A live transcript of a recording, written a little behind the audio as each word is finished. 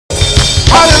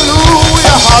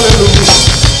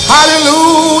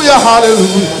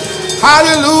hallelujah.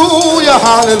 Hallelujah,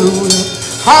 hallelujah.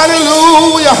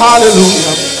 Hallelujah,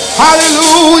 hallelujah.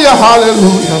 Hallelujah,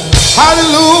 hallelujah.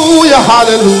 Hallelujah,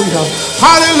 hallelujah.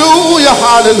 Hallelujah,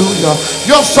 hallelujah.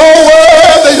 You're so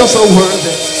worthy, you're so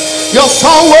worthy. You're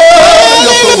so worthy,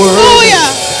 you're so worthy.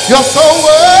 You're so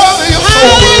worthy, you're so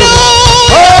worthy.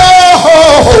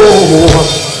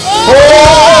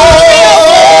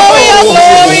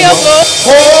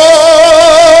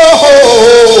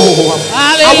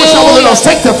 I wish I was in a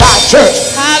sanctified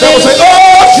church that would say,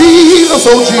 oh Jesus,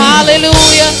 oh Jesus.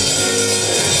 Hallelujah.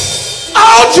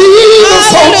 Oh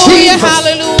Jesus, oh Jesus.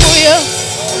 Hallelujah.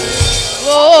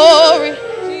 Glory.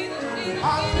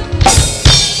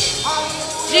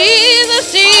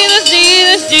 Jesus, Jesus,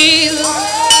 Jesus, Jesus.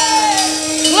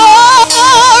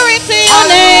 Glory to your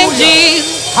name,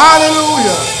 Jesus.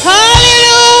 Hallelujah.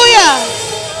 Hallelujah.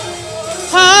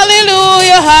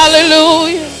 Hallelujah.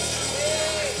 Hallelujah.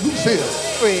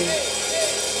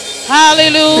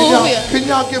 Hallelujah. Can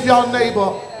y'all give y'all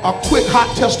neighbor a quick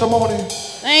hot testimony?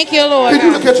 Thank you, Lord. Can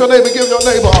you look at your neighbor and give your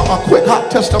neighbor a quick hot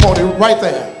testimony right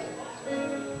there?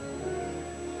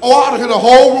 Oh, I ought to hear the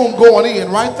whole room going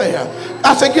in right there.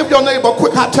 I said, give your neighbor a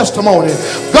quick hot testimony.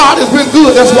 God has been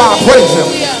good, that's why I praise him.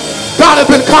 God has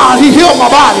been kind, he healed my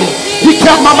body. He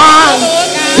kept my mind.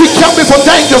 He kept me from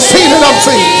danger seen and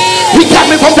unseen. He kept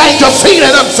me from danger seen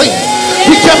and unseen.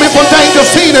 He kept me from danger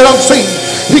seen and unseen.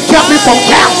 He kept me from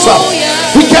cancer.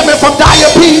 He kept me from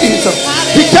diabetes.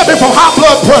 He kept me from high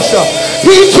blood pressure.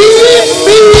 He keeps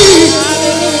me.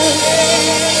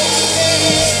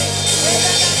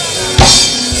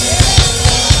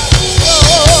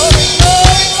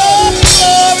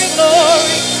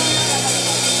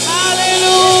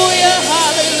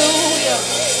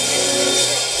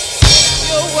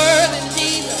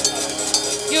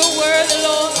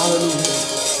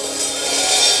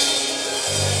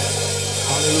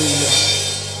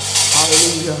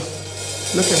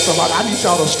 Look at somebody. I need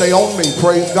y'all to stay on me.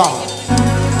 Praise God.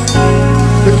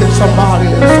 Look at somebody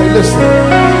and say, listen,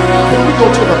 can we go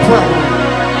to the prayer room?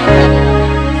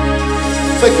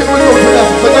 Say, can we go to that?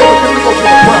 Say, neighbor, can we go to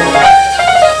the prayer room?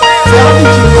 Say, I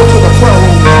need you to go to the prayer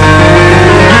room.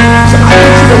 Say, I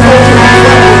need you to go to the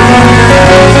prayer room.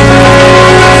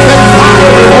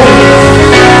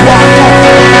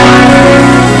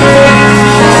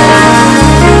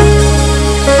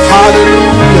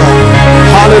 Hallelujah.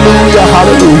 Hallelujah,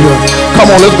 hallelujah.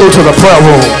 Come on, let's go to the prayer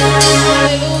room.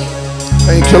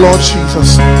 Thank you, Lord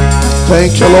Jesus.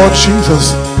 Thank you, Lord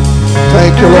Jesus.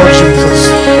 Thank you, Lord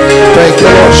Jesus. Thank you,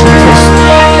 Lord Jesus.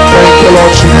 Thank you,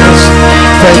 Lord Jesus.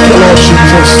 Thank you, Lord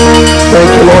Jesus.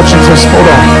 Thank you, Lord Jesus. Hold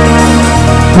on.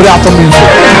 Put out the music.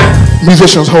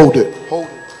 Musicians, hold it. Hold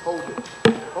it. Hold it.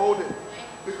 Hold it.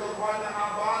 Because right now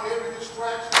I bind every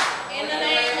distraction. In the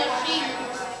name of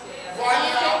Jesus. Right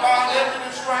now I bind every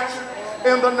distraction.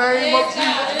 In the name of Jesus.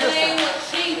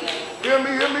 Hear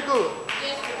me good.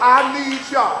 I need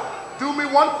y'all. Do me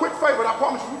one quick favor. I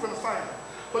promise you we're going to sing.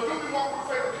 But do me one quick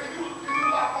favor. Can you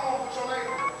lock arms with your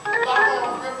neighbor? Lock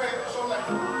arms real fast with your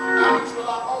neighbor. I need you to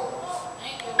lock arms.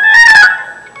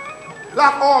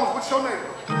 Lock arms with your neighbor.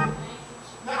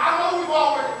 Now I know we've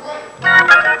already prayed.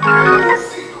 You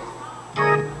see them.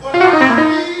 But I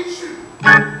need you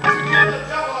to give the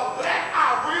devil a black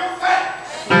eye real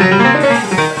fast.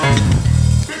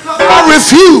 I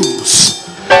refuse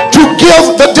to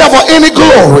give the devil any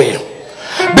glory,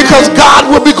 because God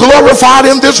will be glorified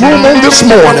in this room on this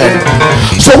morning.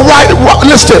 So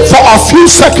listen, for a few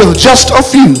seconds, just a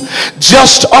few,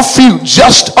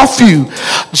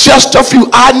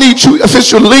 I need you,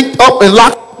 if you're linked up and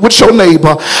locked with your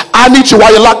neighbor, I need you, while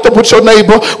you're locked up with your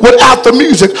neighbor, without the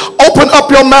music, open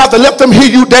up your mouth and let them hear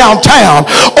you downtown.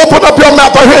 Open up your mouth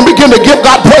and begin to give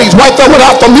God praise right there,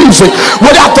 without the music,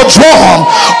 without the drum,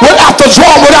 without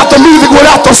the music,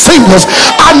 without the singers.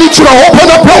 I need you to open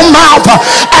up your mouth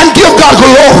and give God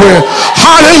glory.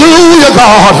 Hallelujah,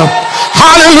 God.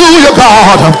 Hallelujah,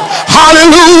 God.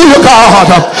 Hallelujah, God.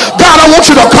 God, I want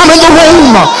you to come in the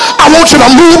room. I want you to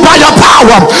move by your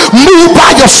power, move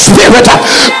by your spirit.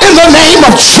 In the name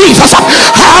of Jesus,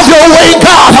 have your way,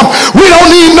 God. We don't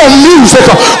need no music.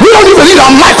 We don't even need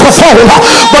a microphone.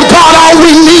 But God, all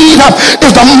we need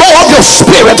is the more of your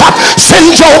spirit.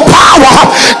 Send your power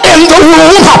in the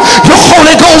room. Your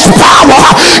Holy Ghost power,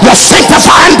 your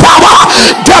sanctifying power.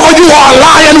 Devil, you are a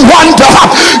lying wonder.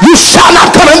 You shall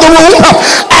not come in the room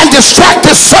and distract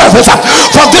this service.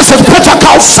 For this is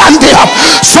Pentecostal Sunday.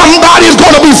 Somebody's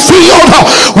going to be filled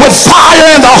with fire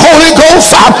and the Holy Ghost.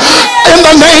 Ghost in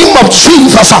the name of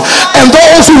Jesus. And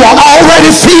those who are already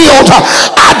filled,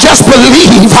 I just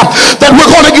believe that we're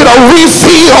going to get a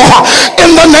refill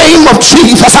in the name of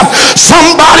Jesus.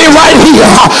 Somebody right here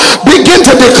begin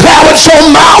to declare with your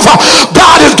mouth,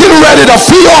 God is getting ready to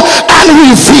fill and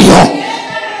refill.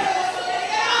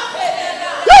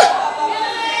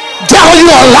 Devil, you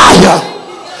a liar.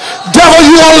 Devil,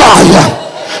 you a liar.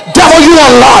 Devil, you a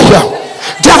liar.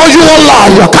 Devil, you a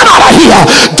liar. Come out of here.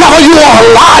 Devil, you are a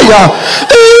liar.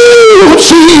 Oh,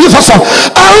 Jesus.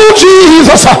 Oh,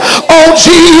 Jesus. Oh,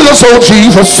 Jesus. Oh,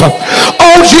 Jesus.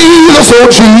 Oh, Jesus. Oh,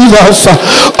 Jesus.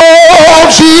 Oh,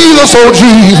 Jesus. Oh,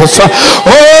 Jesus.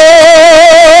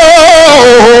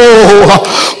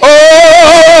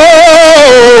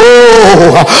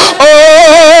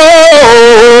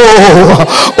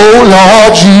 Oh,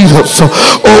 Lord Jesus.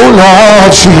 Oh,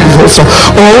 Lord Jesus.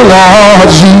 Oh, Lord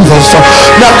Jesus.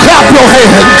 Now clap your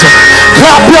hands.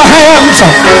 Clap your hands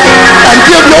and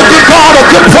give your good God a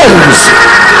good praise.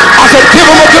 I said give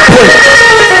him a good praise.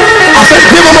 I said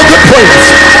give him a good praise.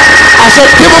 I said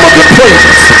give him a good praise.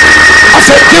 I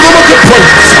said give him a good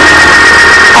praise.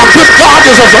 Our good God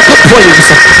deserves a good praise.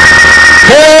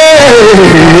 Hey.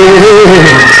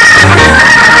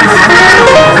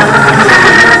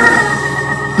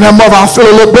 Now, mother, I feel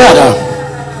a little better.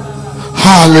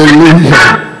 Hallelujah.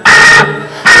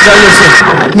 Now listen.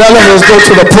 Now let us go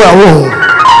to the prayer room.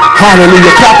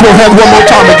 Hallelujah. Clap your hands one more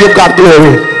time and give God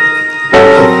glory.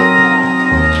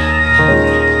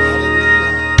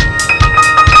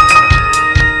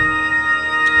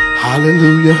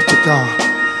 Hallelujah to God.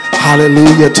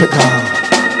 Hallelujah to God.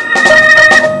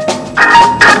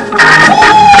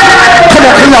 Come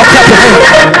on, can y'all clap your hands?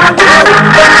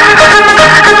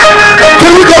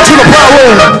 Can we go to the prayer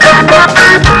room?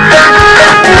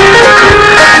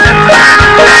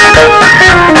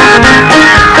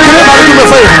 Can everybody do me a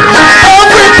favor?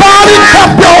 Everybody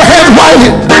clap your hands right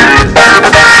here.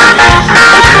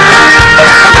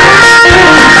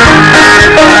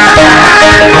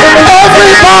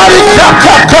 Everybody clap,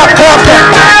 clap, clap, clap, clap.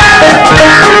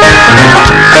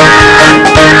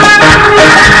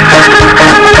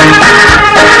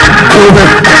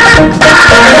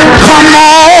 Come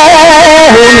on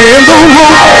in the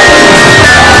room.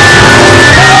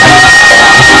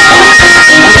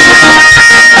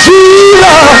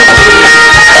 Jesus.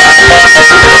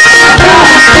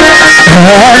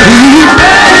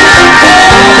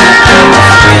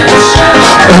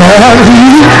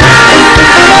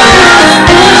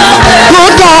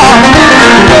 Good God.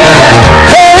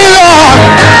 Hey Lord.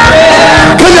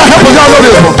 Can y'all help us? Y'all know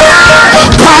this one.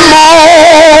 Come on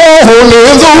in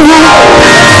the room.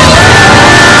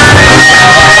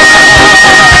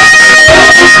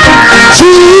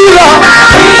 Jesus.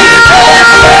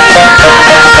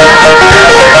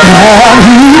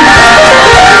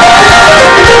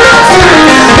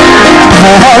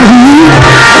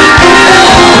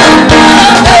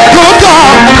 Good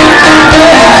God.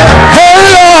 Hey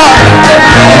Lord. Come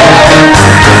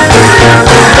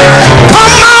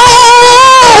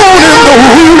on in the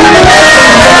room.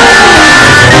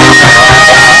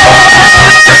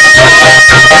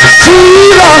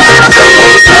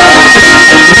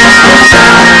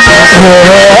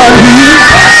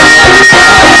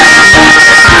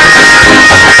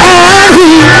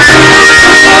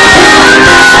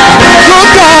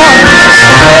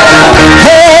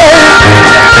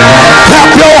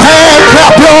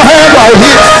 Clap your hand right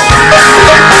here.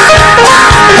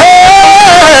 Hey,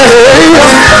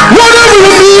 whatever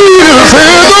you need is in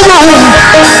the room.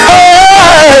 Hey,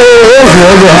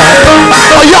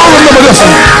 oh, y'all remember this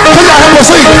one? Can y'all help us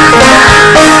sing?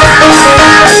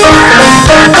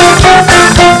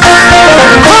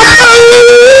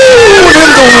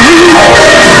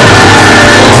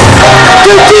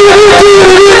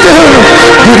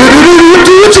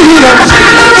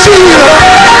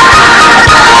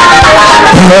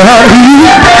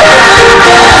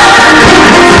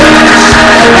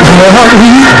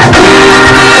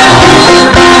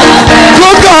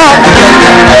 Good God.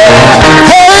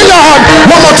 Hey Lord,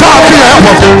 one more time, can you help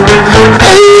us?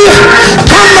 Hey,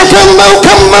 come on,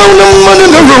 the one in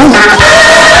the room.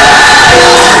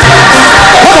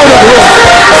 Come on in the room.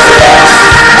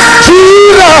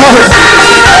 Jesus.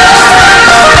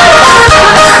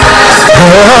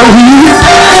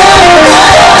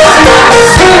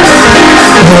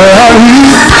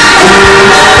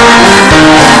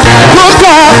 Good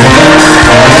God.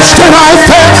 Stay right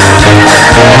there.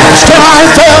 Stay right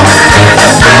there.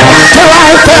 Stay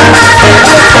right there.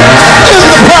 In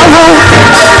the prayer room.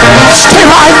 Stay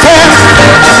right there.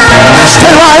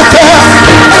 Stay right there.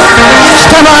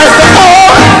 Stay right there.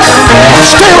 Oh,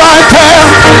 stay right there.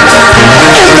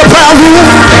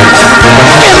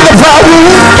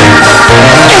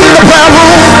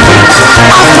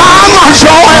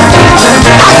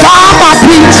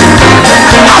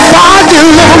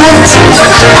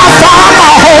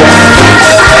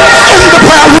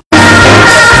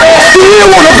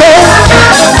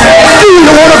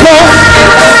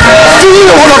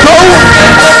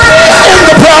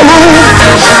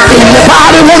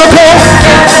 Anybody want to go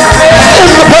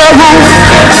in the prayer room?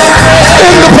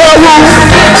 In the prayer room.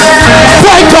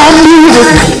 Break on music.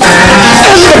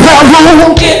 In the prayer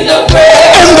room. In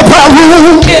the prayer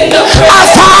room. I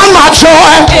find my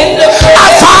joy.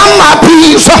 I find my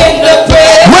peace.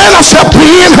 When I step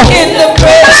in,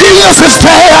 Jesus is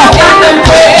there.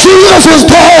 Jesus is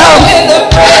there.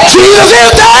 Jesus is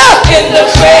there.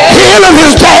 Healing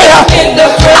is there.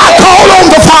 I call on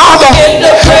the Father.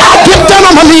 I get down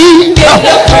on my knees.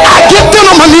 I get down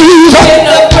on my knees.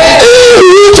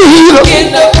 Ooh, Jesus.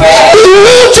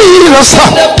 Ooh, Jesus.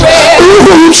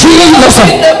 Ooh, Jesus.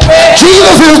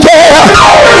 Jesus is there.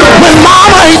 When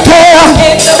mama ain't there.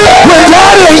 When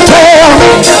daddy ain't there.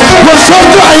 When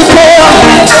sister ain't there.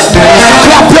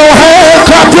 Clap your hands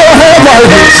right.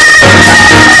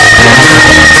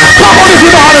 Come on, if you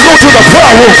know how to go to the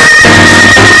prayer room.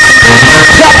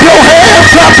 Clap your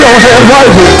hands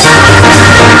right here.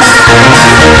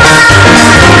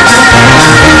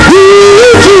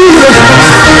 Ooh, Jesus.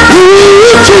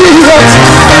 Ooh, Jesus.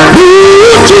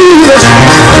 Ooh, Jesus.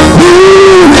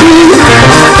 Ooh, Jesus.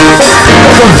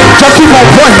 Just keep on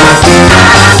praying.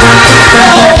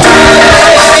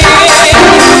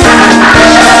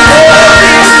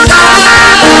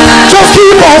 Just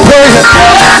keep on praying.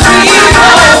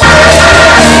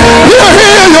 He'll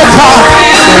hear your cry.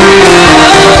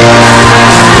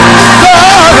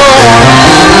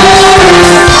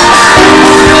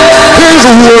 His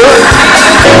word.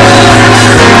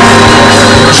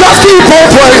 Just keep on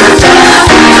praying.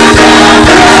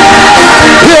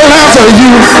 He'll answer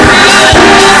you.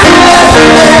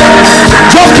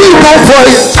 Just keep on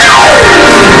praying.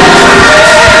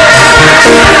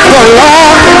 The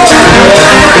Lord.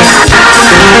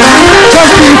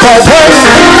 Just keep on praying.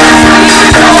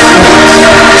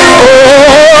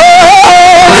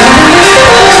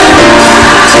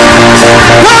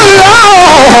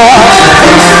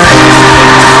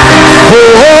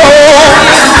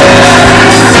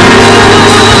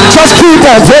 Just keep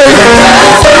on praying.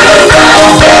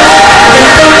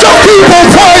 Just keep on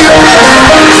praying.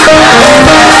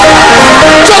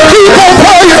 Just keep on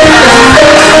praying.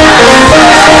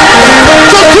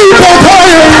 Just keep on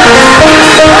praying.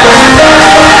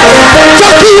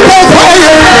 Just keep on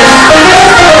praying.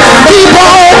 Keep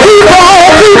on, keep on,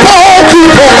 keep on,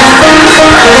 keep on.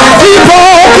 Keep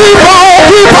on, keep on,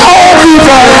 keep on, keep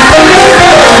on.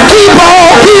 Keep on,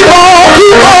 keep on,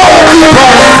 keep on, keep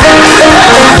on.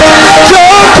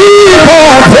 Just keep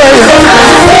on praying.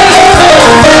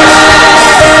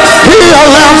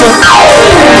 He'll answer.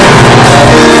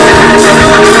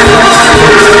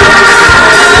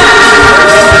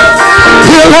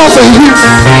 He'll answer you.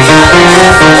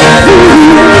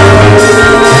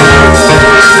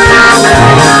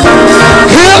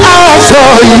 He'll answer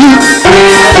you.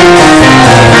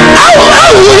 Oh,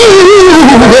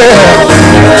 yeah.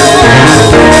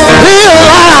 He'll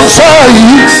answer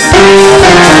you.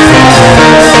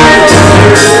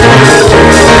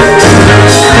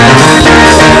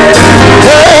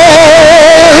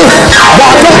 Hey,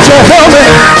 why don't you help me?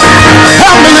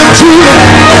 Help me in Jesus.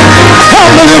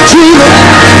 Help me in Jesus.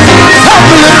 Help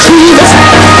me in Jesus.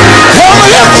 Help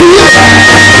me in Jesus.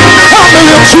 Help me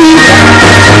in Jesus.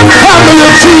 Help me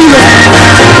in Jesus.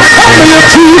 Help me in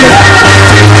Jesus.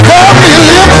 Help me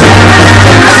lift.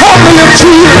 Help me in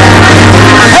Jesus.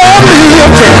 Help me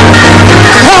lift.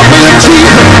 Help me in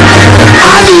Jesus.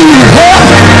 I need help.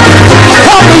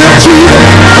 Help me in Jesus.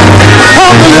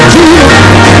 Help me in Jesus.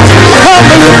 Help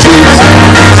me in Jesus.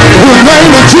 In the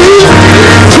name of Jesus.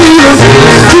 Jesus.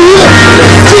 Jesus.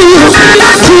 Jesus.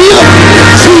 Jesus.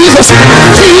 Jesus.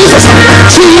 Jesus.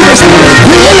 Jesus.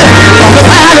 Really of the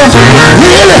battle.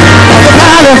 Really of the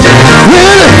battle.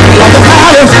 Really of the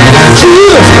battle.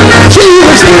 Jesus.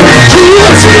 Jesus.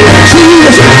 Jesus.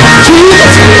 Jesus. Jesus.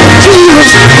 Jesus.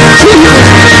 Jesus.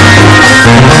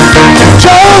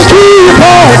 Just keep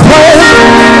on praying.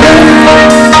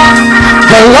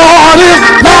 The Lord is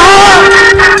mine.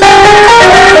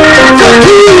 Just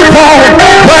keep on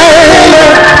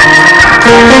praying.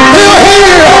 He'll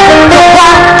hear the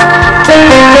cry. The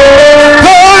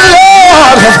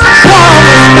Lord has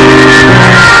promised.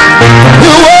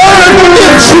 His word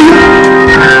is true.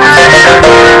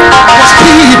 Just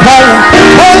keep on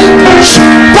praying.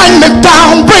 Bring me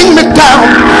down, bring me down,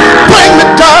 bring me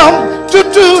down.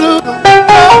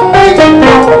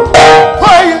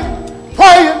 Praying,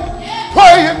 praying,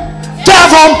 praying.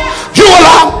 Devil, you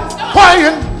alive.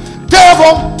 Praying,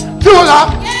 devil, you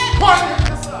alive. Praying,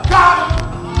 God,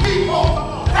 people,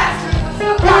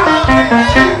 God,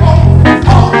 people,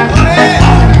 hold it,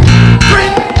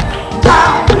 bring it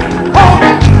down, hold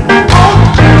it,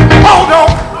 hold on,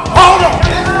 hold on,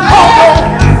 hold on,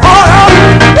 hold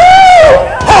on.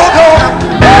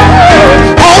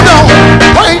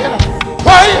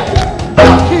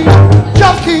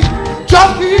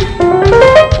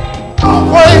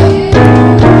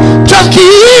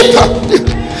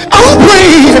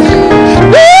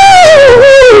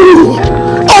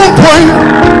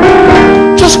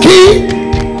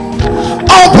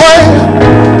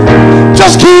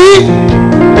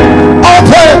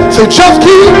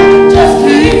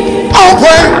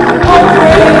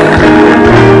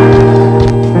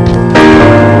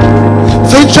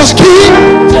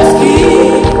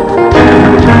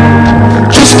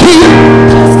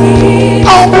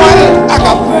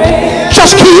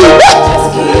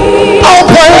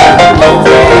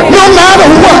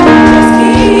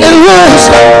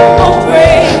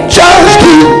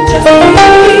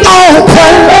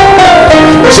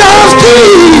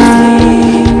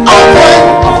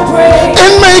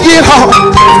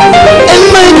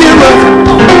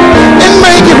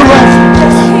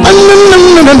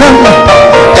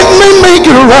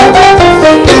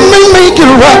 will make it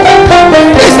right.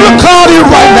 It looks cloudy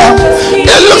right now.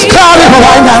 It looks cloudy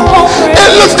right now.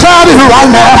 It looks cloudy right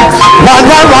now. Right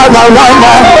now. Right now. Right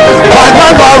now.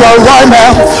 Right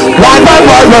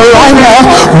now.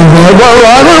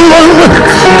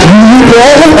 Keep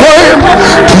on praying.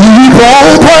 Keep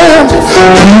on praying.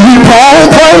 Keep on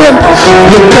praying.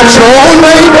 Look at your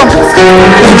neighbor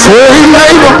and tell your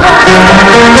neighbor,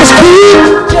 just keep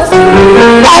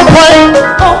on praying.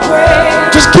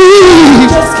 Just keep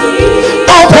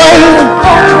on praying.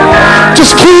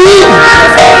 Just keep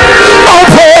on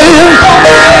praying.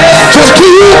 Just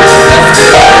keep on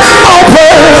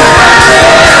praying. Just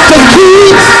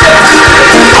keep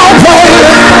on praying.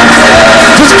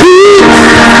 Just keep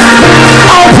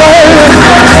on praying.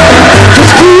 Just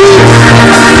keep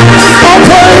on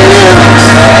praying.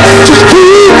 Just keep on praying. Just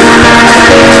keep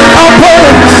on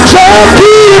praying. Just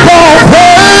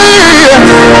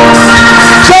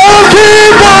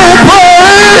keep on praying. Just keep on praying.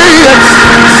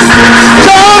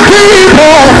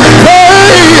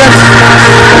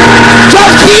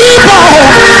 Just keep on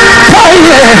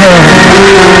praying.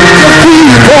 Just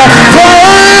keep on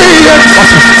praying.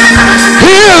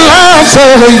 He'll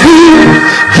answer you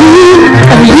and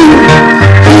you and you.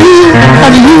 He'll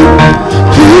answer you.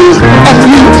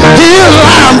 He'll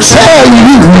answer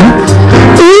you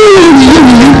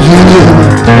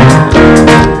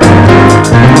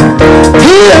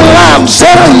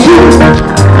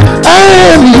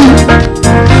and you.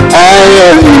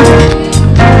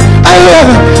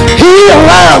 He'll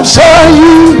answer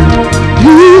you.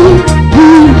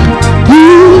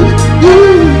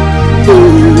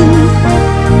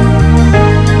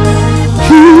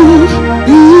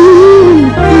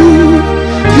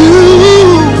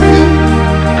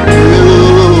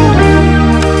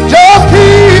 Just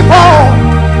keep on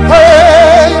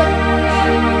praying.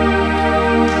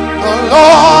 The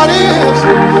Lord is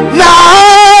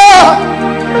now.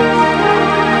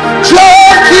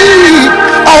 Just keep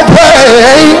on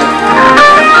praying.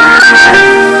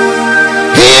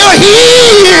 He'll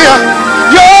hear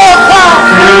your cry.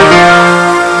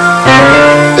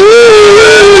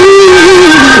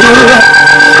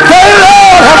 The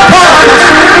Lord has promised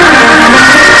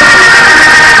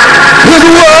His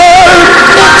word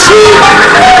is true.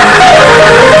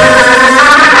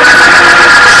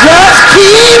 Just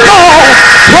keep on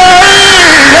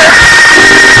praying.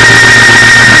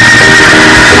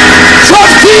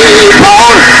 Just keep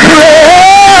on praying.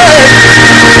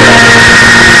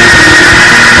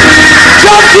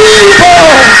 Just keep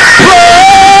on praying.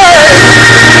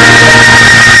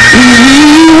 He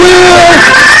will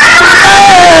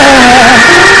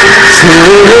answer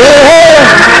you.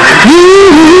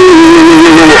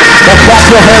 Now clap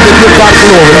your hands and give God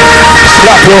glory.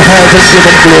 Clap your hands and give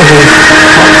Him glory.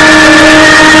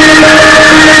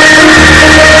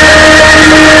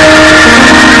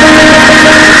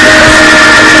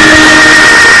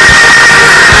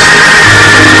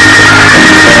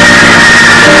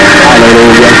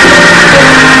 Hallelujah.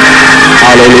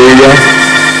 Hallelujah.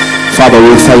 Father,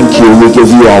 we thank you. We give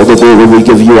you all the glory. We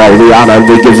give you all the honor.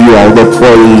 We give you all the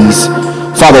praise.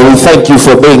 Father, we thank you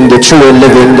for being the true and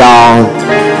living God.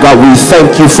 God, we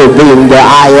thank you for being the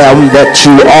I am that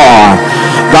you are.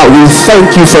 God, we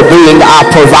thank you for being our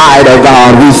provider,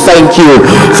 God. We thank you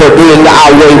for being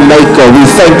our way maker. We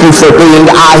thank you for being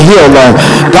our healer.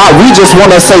 God, we just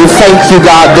want to say thank you,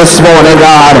 God, this morning,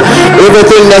 God.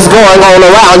 Everything that's going on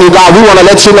around you, God, we want to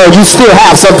let you know you still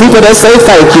have some people that say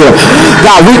thank you.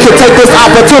 God, we could take this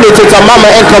opportunity to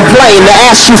murmur and complain, to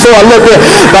ask you for a little bit,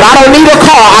 but I don't need a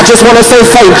car. I just want to say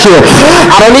thank you.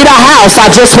 I don't need a house.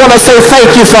 I just want to say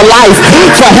thank you for life,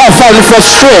 for health, and for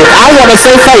strength. I want to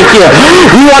say thank you.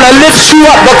 We want to lift you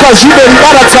up because you've been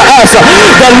better to us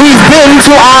than we've been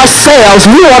to ourselves.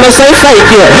 We want to say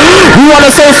thank you. We want to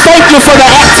say thank you for the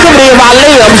activity of our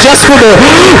limbs.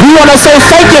 We want to say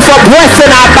thank you for breath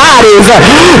in our bodies.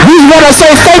 We want to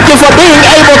say thank you for being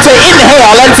able to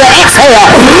inhale and to exhale.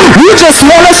 We just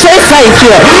want to say thank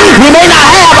you. We may not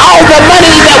have all the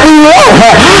money that we want,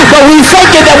 but we thank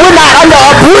you that we're not under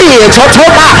a bridge.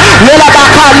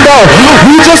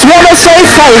 We just want to say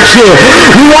thank you.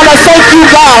 We want to thank you,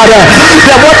 God,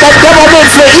 that what the devil meant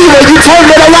for evil, you turned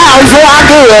it around for our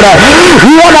good.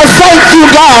 We want to thank you,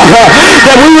 God,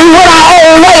 that when we went our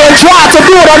own way and tried to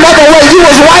do it another way, you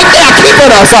was right there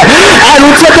keeping us. And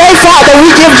today, Father, we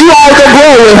give you all the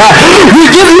glory. We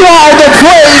give you all the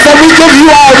praise, and we give you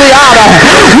all the honor.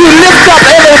 We lift up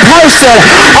every person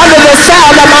under the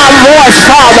sound of my voice,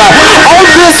 Father. On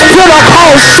this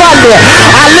Pentecostal Sunday,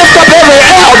 I lift up every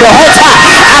elder.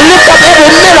 I lift up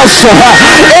every minister,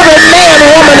 every man,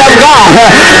 woman of God,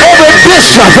 every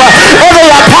bishop, every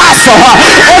apostle,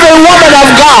 every woman man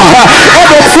of God,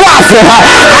 every prophet,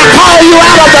 I call you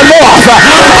out of the north,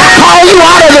 I call you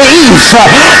out of the east,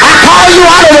 I call you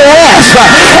out of the west,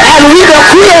 and we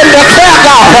decree and declare,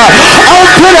 God, on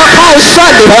Pentecostal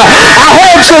Sunday, I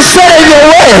heard you say in your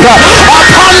word,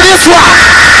 upon this rock.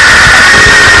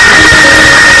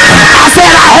 I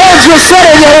said, I heard you say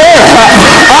in your word,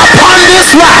 upon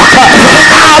this rock,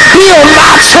 I'll build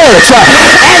my church,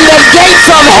 and the gates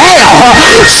of hell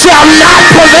shall not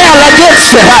prevail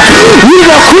against it. We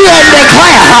decree and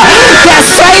declare that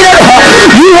Satan,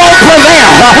 you won't prevail.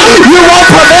 You won't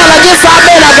prevail against our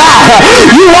men of God.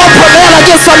 You won't prevail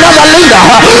against another leader.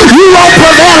 You won't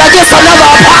prevail against another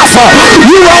apostle.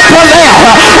 You won't prevail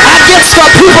against the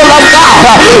people of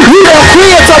God. We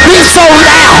decree it to be so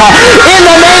now in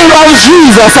the name of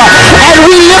Jesus. And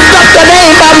we lift up the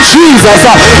name of Jesus,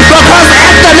 because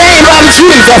at the name of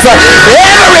Jesus,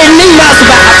 every knee must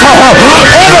bow,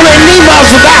 every knee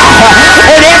must bow,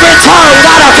 and every tongue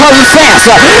gotta confess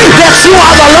that you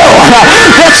are the Lord,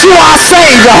 that you are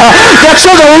Savior, that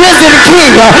you're the risen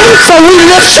King. So we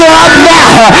lift you up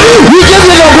now. We give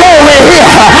you the glory here.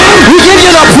 We give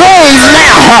you the praise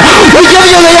now. We give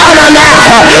you the honor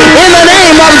now. In the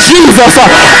name of Jesus,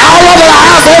 all over the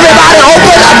house, everybody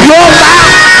open up your mouth.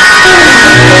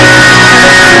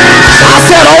 I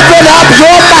said open up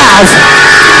your mouth.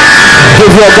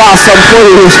 Give your God some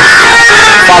praise.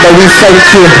 Father, we thank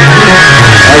you.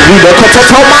 And we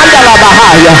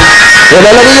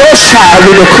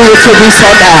decree it to be so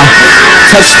now.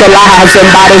 Touch the lives and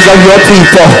bodies of your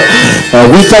people. And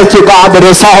we thank you, God, that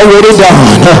it's already done.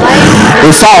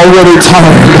 It's already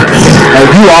turned. And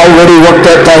you already worked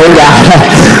that thing out.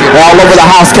 All over the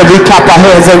house, can we clap our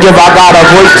hands and give our God a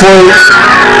great praise?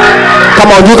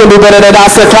 Come on, you can do better than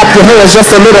I said. Clap your hands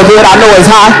just a little bit. I know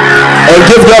it's high. And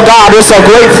give your God this a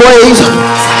great praise.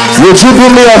 Would you do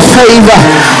me a favor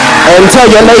and tell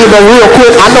your neighbor real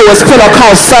quick? I know it's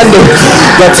Pentecostal Sunday,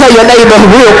 but tell your neighbor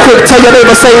real quick. Tell your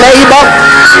neighbor, say, neighbor,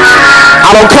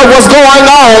 I don't care what's going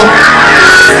on.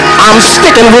 I'm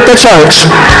sticking with the church.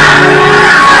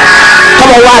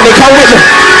 Come on, Rodney, come with me.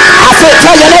 I said,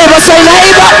 tell your neighbor, say,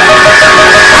 neighbor,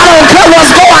 I don't care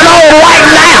what's going on right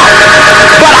now,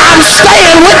 but I'm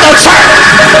staying with the church.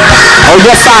 Oh,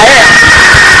 yes, I am.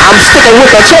 I'm sticking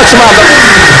with the church, mother.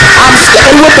 I'm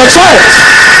sticking with the church.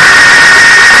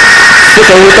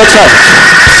 Sticking with the church.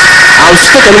 I'm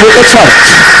sticking with the church.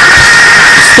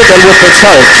 Sticking with the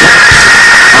church.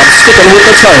 I'm sticking with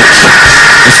the church.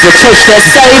 It's the church that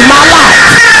saved my life.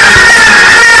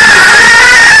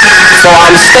 So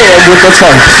I'm staying with the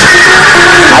church.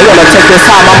 I want to take this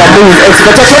time. I'm going to move.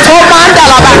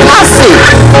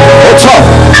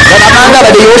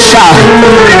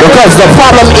 Because the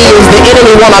problem is the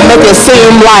enemy want to make it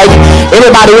seem like,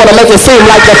 anybody want to make it seem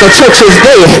like that the church is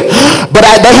dead. But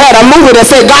they had a movie that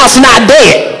said God's not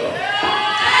dead.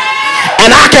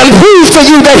 And I can prove to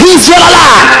you that he's still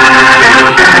alive.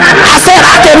 I said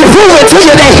I can prove it to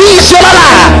you that he's still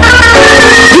alive.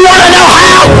 You want to know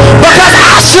how? Because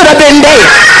I should have been dead,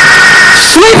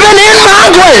 sleeping in my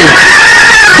grave.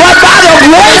 But by the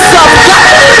grace of God,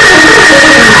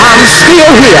 I'm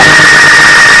still here.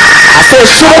 I said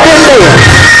should have been dead,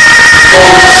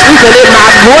 sleeping in my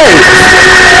grave.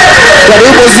 But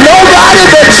it was nobody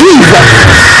but Jesus.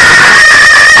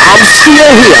 I'm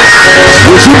still here.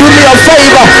 Would you do me a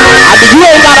favor? You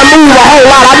ain't got to move a whole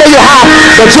lot. I know you're high,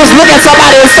 but just look at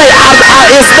somebody and say,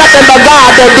 it's nothing but God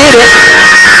that did it.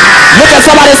 Look at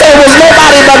somebody and say, it was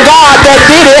nobody but God that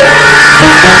did it.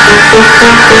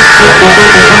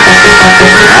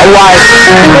 All right.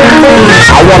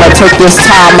 I want to take this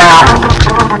time out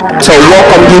to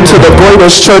welcome you to the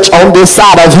greatest church on this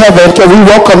side of heaven. Can we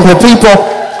welcome the people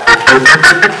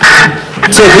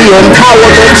to the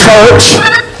Empowerment Church?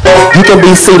 You can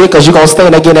be seated because you're going to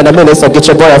stand again in a minute, so get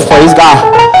your breath. Praise God.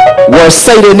 Where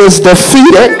Satan is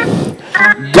defeated,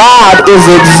 God is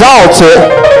exalted,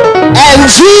 and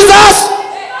Jesus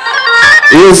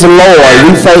is Lord.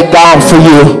 We thank God for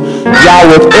you. Y'all,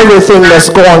 with everything that's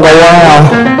going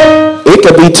around, it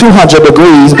could be 200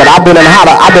 degrees, but I've been in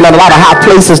a lot of hot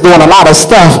places doing a lot of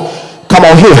stuff. Come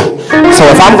on here. So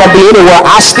if I'm going to be anywhere,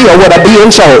 I still want to be in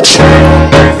church.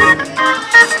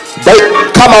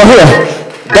 Come on here.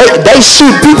 They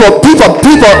shoot people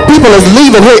is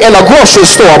leaving here in a grocery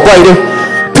store, Brady.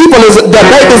 The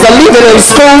babies are leaving in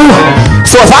school.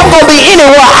 So if I'm going to be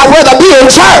anywhere, I'd rather be in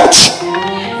church.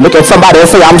 Look at somebody and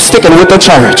say, I'm sticking with the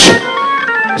church.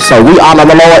 So we honor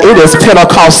the Lord. It is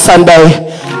Pentecostal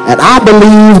Sunday, and I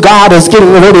believe God is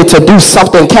getting ready to do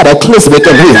something cataclysmic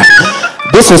in here.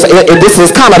 This is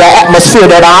kind of the atmosphere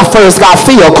that I first got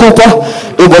feel, Cooper.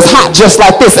 It was hot just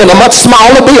like this in a much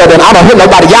smaller building. I don't hear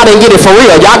nobody. Y'all didn't get it for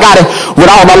real. Y'all got it with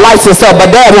all the lights and stuff.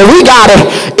 But Dad, when we got it,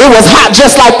 it was hot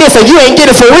just like this. And you ain't get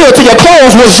it for real till your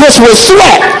clothes was just with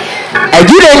sweat. And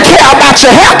you didn't care about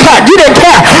your haircut. You didn't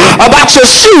care about your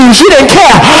shoes. You didn't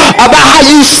care about how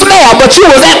you smell. But you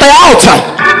was at the altar.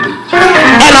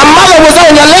 And a mother was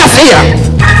on your left ear.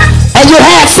 And you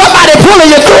had somebody pulling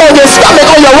you through on your stomach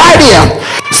on your right ear,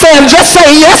 saying, just say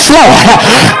yes, Lord.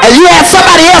 And you had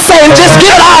somebody else saying, just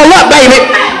give it all up, baby.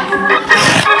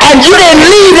 And you didn't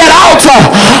leave that altar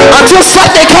until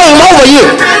something came over you.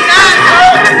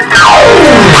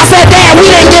 I said, Dad, we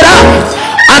didn't get up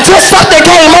until something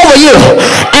came over you.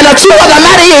 And the truth of the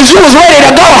matter is you was ready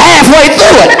to go halfway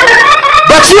through it.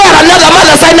 But you had another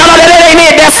mother say, no, that ain't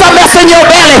it. There's something else in your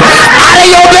belly. Out of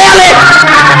your belly.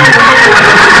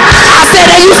 I said,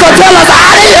 they used to tell us,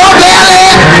 out of your belly.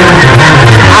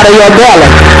 Out of your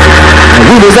belly. And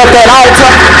we was at that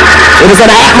altar. It was in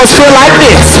an atmosphere like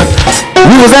this.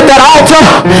 We was at that altar.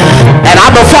 And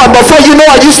before you know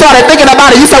it, you started thinking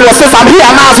about it. You said, well, since I'm here,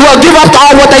 I might as well give up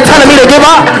all what they telling me to give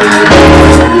up.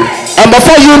 And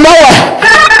before you know it,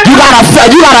 you got a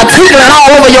tingling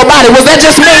all over your body. Was that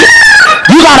just me?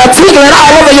 You got a tingling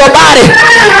all over your body.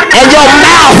 And your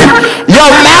mouth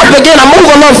began to move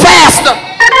a little faster.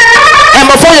 And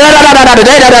before you and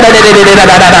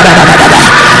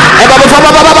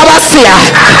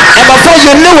before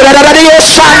you knew it,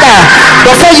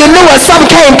 before you knew it,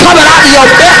 something came coming out of your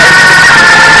belly.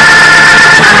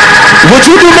 Would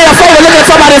you do me a favor? Look at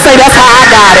somebody and say, that's how I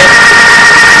got it.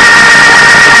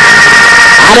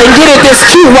 I didn't get it this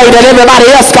cute way that everybody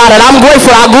else got it. I'm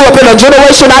grateful I grew up in a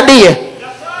generation I did.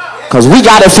 Because we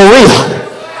got it for real.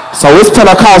 So it's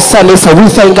Pentecost Sunday, so we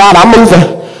thank God I'm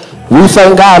moving. We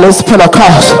thank God it's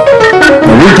Pentecost.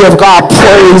 And we give God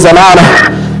praise and honor.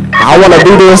 I want to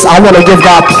do this. I want to give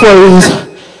God praise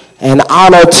and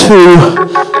honor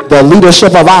to the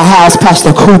leadership of our house,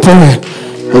 Pastor Cooper,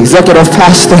 executive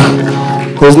pastor,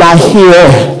 who's not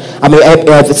here.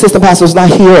 Assistant pastor's not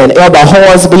here, and Elder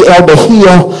Hornsby, Elder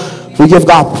Hill. We give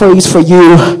God praise for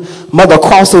you. Mother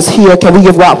Cross is here. Can we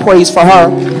give God praise for her?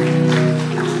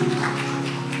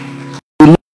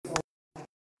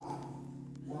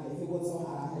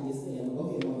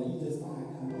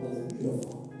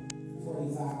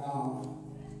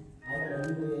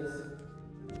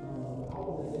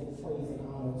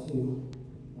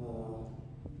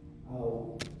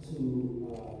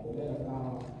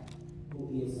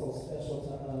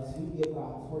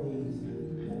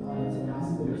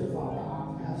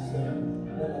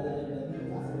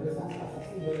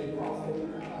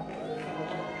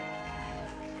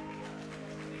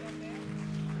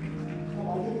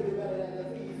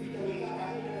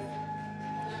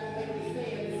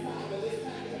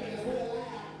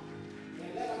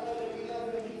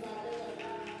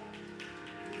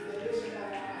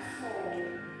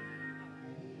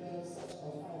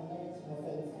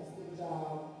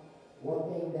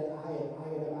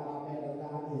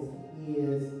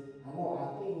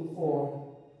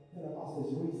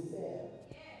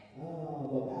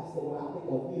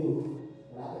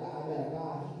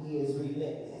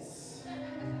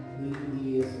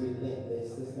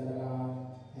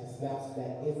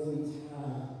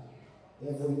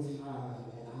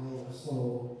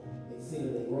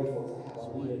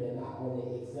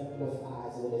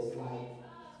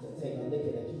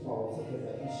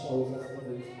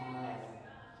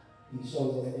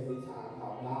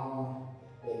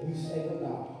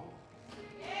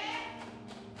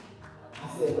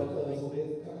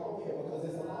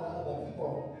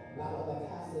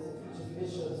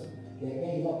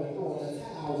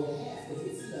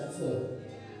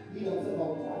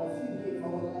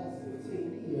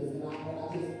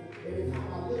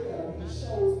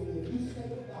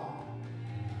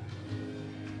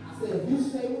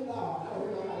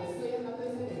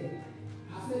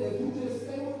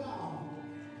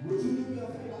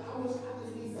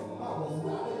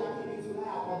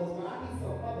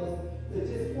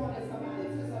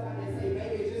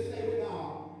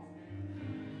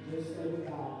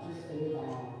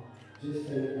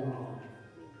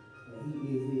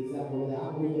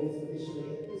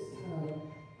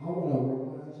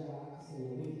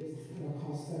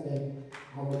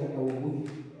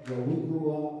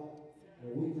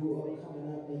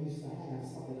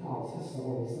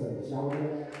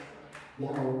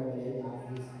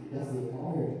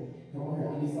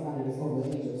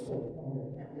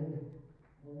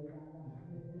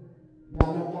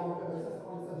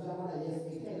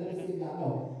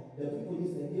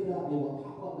 They would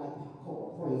pop up like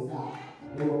popcorn, praise God.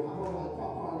 They would pop up like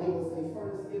popcorn. They would say, first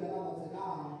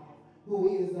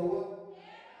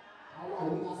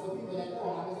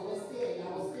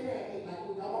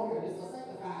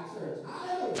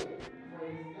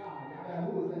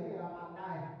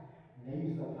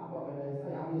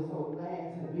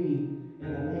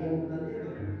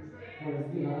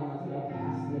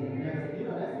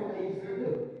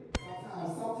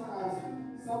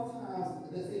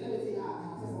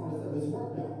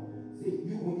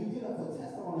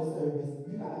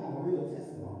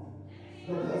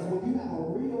Because when you have a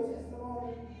real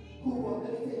testimony, let me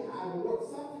tell you how it works.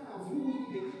 Sometimes we need to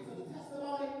get to the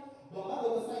testimony, but mother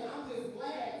would say, I'm just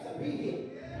glad to be here.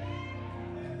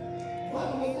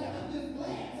 Mother would say, I'm just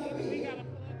glad to be here.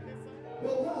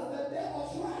 Because the devil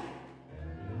tried.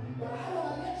 But I want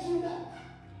to let you know.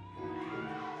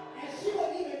 And she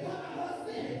wouldn't even come out her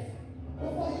sentence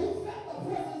before you felt the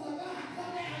presence of God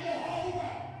come down your whole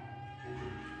world.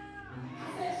 I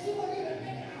said she wouldn't even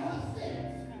make it out her sentence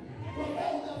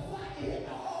before the fire hit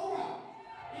the whole world.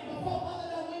 And before mother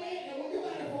done went in, and when you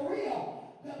got it for real,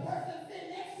 the person sitting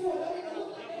next to her don't even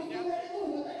look like they was getting ready to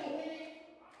lose, but they done went in.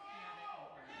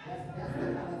 That's the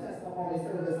kind of testimony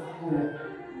service I do. The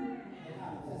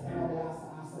kind of testimony I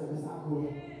service I do.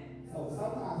 So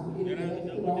sometimes we didn't even make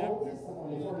it through the whole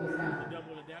testimony for this time.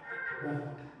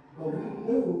 But we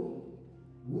knew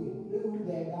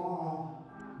that God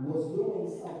was doing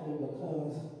something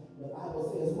because the Bible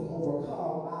says we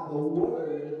overcome by the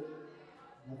word.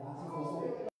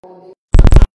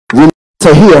 We need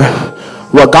to hear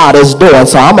what God is doing.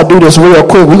 So I'm going to do this real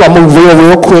quick. We're going to move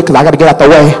real quick because I got to get out the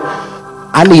way.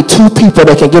 I need two people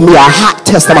that can give me a hot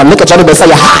testimony. Look at your neighbor and say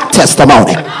a hot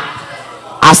testimony.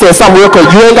 I said something real quick.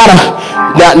 You ain't got to.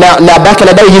 Now back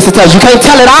in the day, you used to tell us, you can't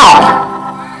tell it all.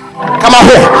 Come on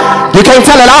here. You can't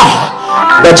tell it all.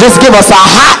 But just give us a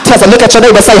hot testimony. Look at your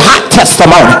neighbor and say hot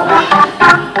testimony.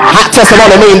 Hot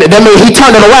testimony that means he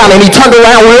turned it around, and he turned it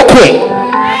around real quick.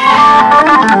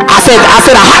 I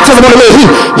said a hot testimony means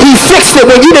he fixed it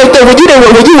when you was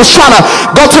trying to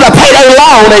go to the payday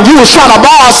loan and you was trying to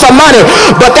borrow some money,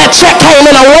 but that check came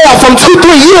in a mail from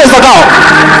 2-3 years ago.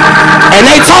 And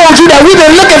they told you that we've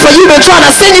been looking for you, been trying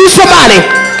to send you some money.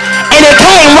 And it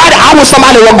came right, I wish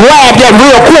somebody would grab that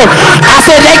real quick. I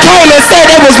said they came and said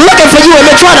they was looking for you and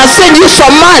been trying to send you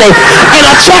some money. And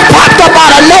a check popped up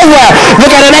out of nowhere.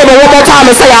 Look at the neighbor one more time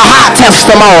and say a hot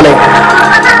testimony.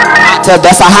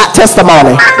 That's a hot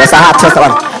testimony. That's a hot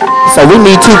testimony. So we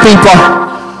need two people.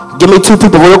 Give me two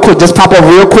people real quick. Just pop up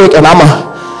real quick and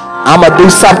I'ma do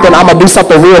something. I'ma do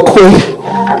something real quick.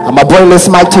 I'ma bring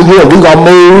this mic to you and we gonna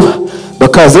move.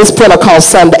 Because it's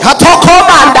Pentecost Sunday. It's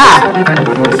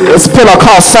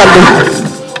Pentecost Sunday.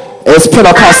 It's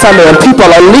Pentecost Sunday and people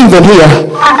are leaving here.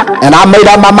 And I made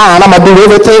up my mind. I'm going to do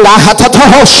everything I'm going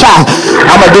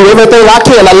to do everything I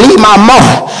can to leave my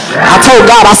mark. I told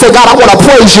God, I said, God, I want to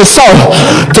praise you so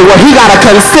to where he got to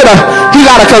consider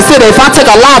if I take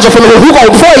Elijah from here, who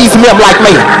going to praise him like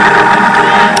me?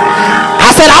 I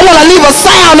said, I want to leave a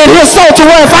sound in his soul to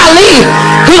where if I leave,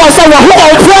 he going to say, well, who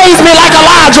going to praise me like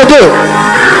Elijah do?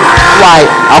 Right.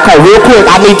 Okay, real quick.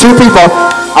 I need two people.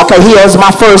 Okay, here's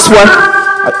my first one.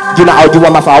 You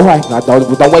want my phone? All right.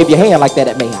 Don't wave your hand like that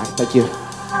at me. Thank you.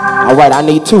 All right, I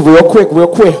need two real quick.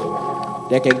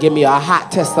 That can give me a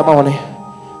hot testimony.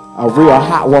 A real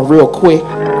hot one real quick.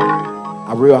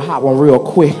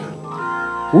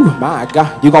 Ooh, my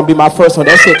God. You're going to be my first one.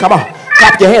 That's it. Come on.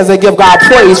 Clap your hands and give God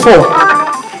praise for it.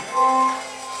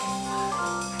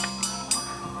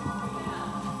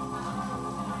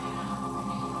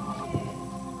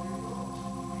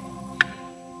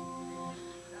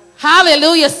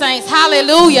 Hallelujah, saints.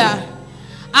 Hallelujah.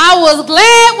 I was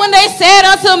glad when they said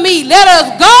unto me, let us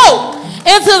go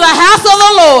into the house of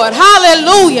the Lord.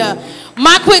 Hallelujah.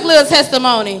 My quick little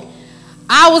testimony.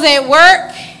 I was at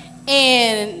work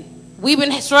and we've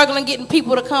been struggling getting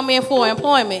people to come in for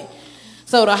employment.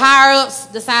 So the higher-ups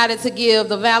decided to give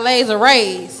the valets a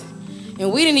raise.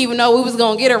 And we didn't even know we was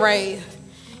going to get a raise.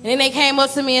 And then they came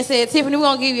up to me and said, Tiffany, we're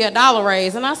going to give you $1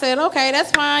 raise. And I said, okay, that's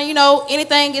fine. You know,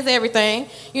 anything is everything.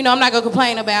 You know, I'm not going to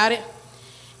complain about it.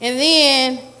 And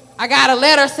then I got a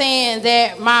letter saying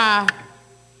that my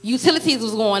utilities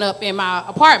was going up in my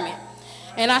apartment.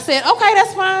 And I said, okay,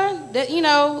 that's fine. That, you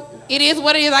know, it is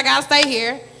what it is. I got to stay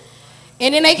here.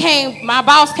 And then my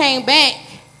boss came back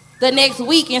the next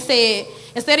week and said,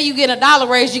 instead of you getting $1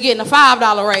 raise, you're getting a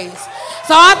 $5 raise.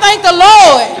 So I thank the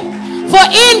Lord for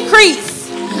increase.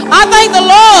 I thank the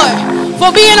Lord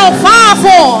for being on fire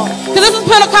for him. Because this is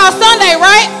Pentecostal Sunday,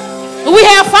 right? We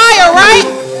have fire, right?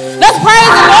 Let's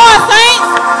praise the Lord, saints.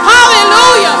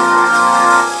 Hallelujah.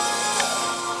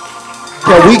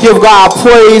 Can we give God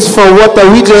praise for what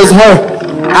we just heard?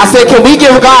 I said, can we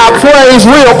give God praise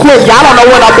real quick? Y'all don't know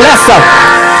what a blessing.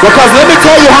 Because let me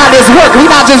tell you how this works.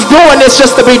 We're not just doing this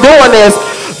just to be doing this.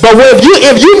 But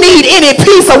if you need any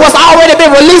piece of what's already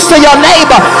been released to your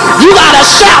neighbor, you got to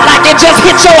shout like it just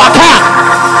hit your account.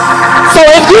 So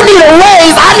if you need a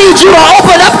raise, I need you to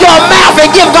open up your mouth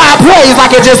and give God praise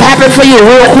like it just happened for you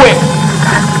real quick.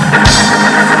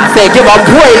 I said, give him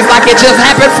praise like it just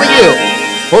happened for you.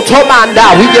 We give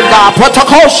God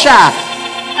Pentecostal.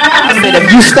 I said, if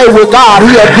you stay with God,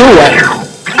 he'll do it.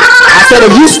 said,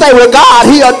 if you stay with God,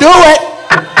 he'll do it.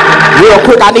 Real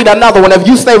quick, I need another one. If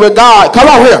you stay with God, come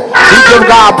on here. You give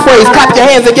God praise. Clap your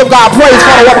hands and give God praise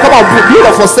for the woman. Come on,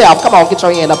 beautiful self. Come on, get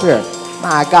your hand up here.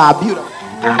 My God, beautiful.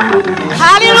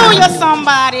 Hallelujah,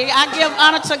 somebody. I give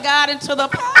honor to God and to the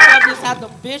pastor of this house, the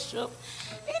bishop,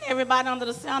 and everybody under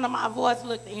the sound of my voice.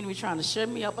 Look, the enemy trying to shut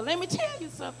me up. But let me tell you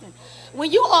something.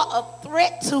 When you are a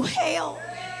threat to hell,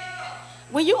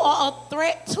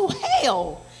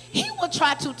 he will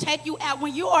try to take you out.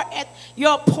 When you are at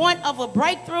your point of a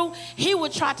breakthrough, he will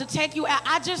try to take you out.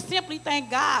 I just simply thank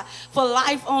God for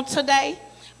life on today.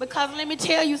 Because let me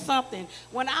tell you something.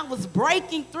 When I was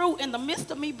breaking through, in the midst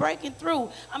of me breaking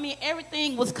through, I mean,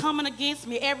 everything was coming against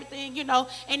me. Everything, you know,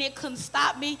 and it couldn't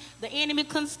stop me. The enemy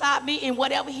couldn't stop me. And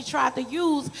whatever he tried to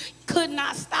use could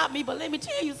not stop me. But let me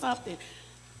tell you something.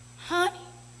 Honey,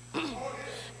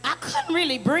 I couldn't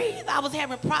really breathe. I was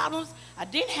having problems. I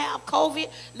didn't have COVID.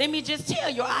 Let me just tell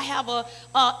you, I have a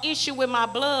issue with my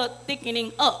blood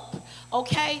thickening up.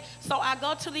 Okay, so I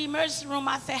go to the emergency room.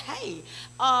 I say, hey,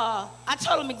 I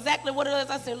told them exactly what it is.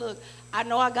 I said, look, I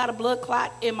know I got a blood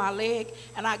clot in my leg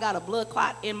and I got a blood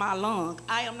clot in my lung.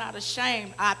 I am not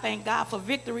ashamed. I thank God for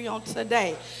victory on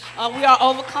today. We are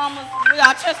overcomers with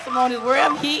our testimonies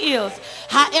wherever he is.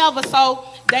 However, so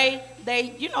they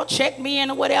you know, checked me in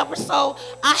or whatever. So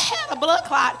I had a blood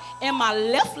clot in my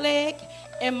left leg,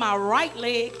 in my right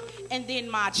leg, and then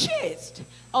my chest.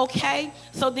 Okay,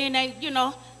 so then they, you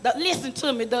know, listen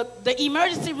to me. The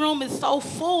emergency room is so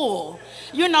full.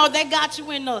 You know, they got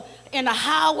you in the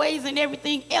highways and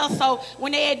everything else. So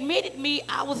when they admitted me,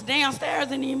 I was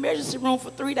downstairs in the emergency room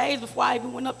for 3 days before I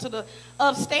even went up to the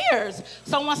upstairs.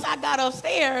 So once I got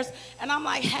upstairs, and I'm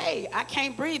like, hey, I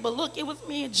can't breathe. But look, it was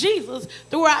me and Jesus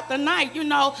throughout the night. You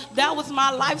know, that was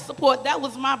my life support. That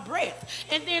was my breath.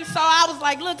 And then so I was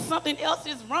like, look, something else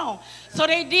is wrong. So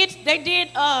they did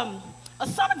a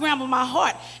sonogram of my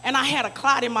heart, and I had a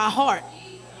clot in my heart.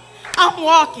 I'm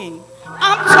walking,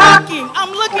 I'm talking, I'm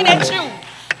looking at you.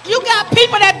 You got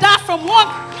people that die from one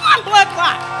blood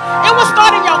clot. It will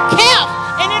start in your calf,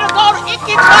 and it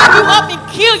can drive you up and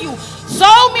kill you. So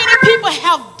many people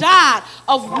have died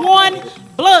of one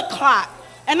blood clot.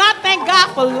 And I thank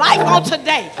God for life on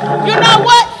today. You know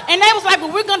what? And they was like,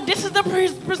 well, this is the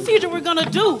procedure we're gonna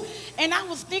do. And I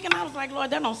was thinking, I was like,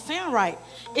 Lord, that don't sound right.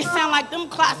 It sounds like them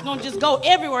clots gonna just go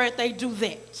everywhere if they do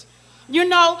that. You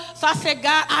know? So I said,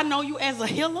 God, I know you as a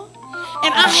healer,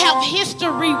 and I have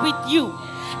history with you.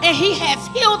 And he has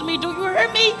healed me. Do you hear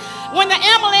me? When the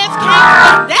ambulance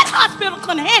came, that hospital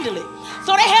couldn't handle it.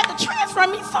 So they had to transfer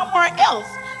me somewhere else.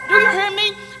 Do you hear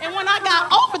me? And when I got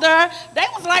over there, they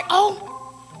was like, oh,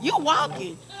 you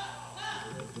walking.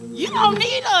 You don't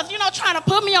need us, you know, trying to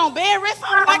put me on bed rest.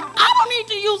 I'm like, I don't need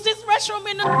to use this restroom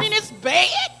in this bed.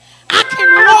 I can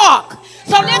walk.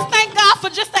 So let's thank God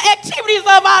for just the activities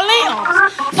of our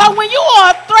limbs. So when you are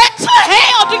a threat to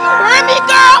hell, do you hear me,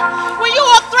 girl? When you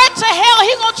are a threat to hell,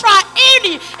 he's going to try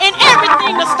any and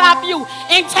everything to stop you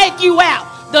and take you out.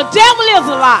 The devil is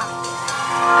a lie.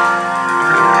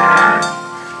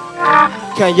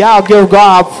 Can y'all give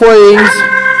God praise?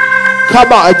 Come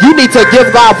on, you need to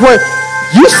give God praise.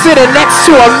 You sitting next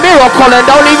to a miracle and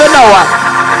don't even know it.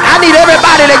 I need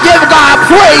everybody to give God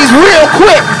praise real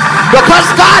quick, because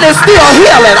God is still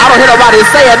healing. I don't hear nobody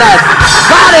saying that.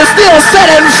 God is still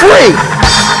setting free.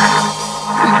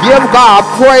 Give God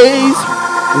praise.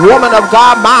 Woman of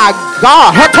God, my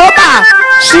God.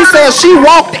 She says she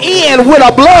walked in with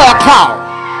a blood clot.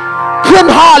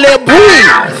 Couldn't hardly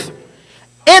breathe.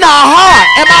 In her heart.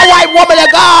 Am I right, woman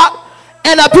of God?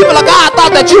 And the people of God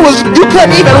thought that you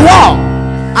couldn't even walk.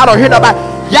 I don't hear nobody.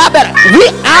 Y'all better.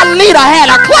 Our leader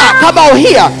had a clot. Come on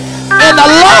here. And the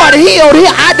Lord healed him.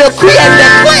 I decree and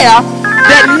declare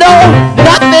that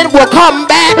nothing will come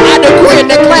back. I decree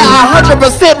and declare 100%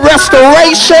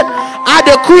 restoration. I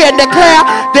decree and declare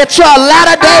that your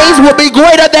latter days will be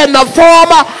greater than the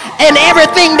former, and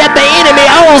everything that the enemy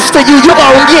owes to you, you're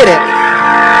going to get it.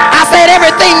 I said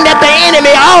everything that the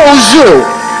enemy owes you.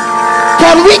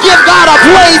 Can we give God a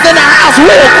praise in the house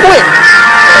real quick?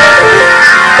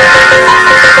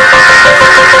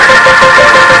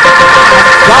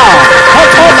 God, I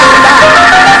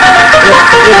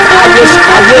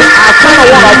kind of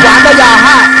want to, I know y'all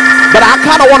hot, but I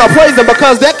kind of want to praise him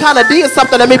because that kind of did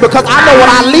something to me, because I know what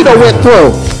our leader went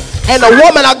through. And the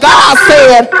woman of God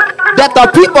said that the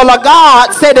people of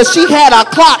God said that she had a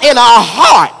clot in her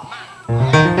heart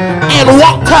and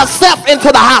walked herself into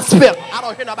the hospital. I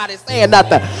don't hear nobody saying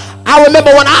nothing. I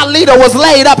remember when our leader was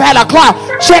laid up, had a clot,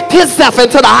 checked himself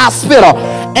into the hospital,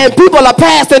 and people are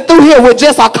passing through here with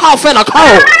just a cough and a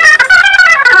cold.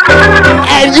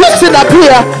 And you sit up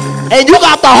here and you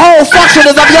got the whole functions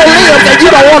of your limbs and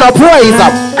you don't want to praise him.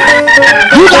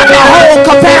 You got the whole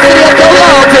capacity of your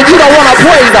lungs and you don't want to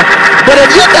praise him. But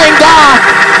if you thank God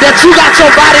that you got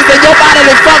your bodies and your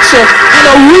bodily function and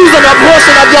a reasonable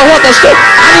portion of your health and strength,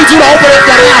 I need you to open up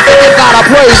your mouth and give God a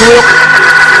praise real.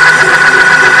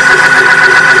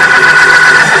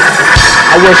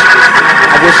 I wish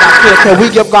I could. Can we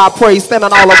give God praise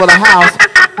standing all over the house?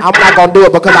 I'm not going to do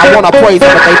it because I want to praise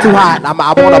him, but they too hot.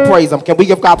 I want to praise him. Can we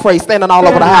give God praise standing all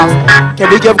over the house? Can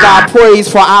we give God praise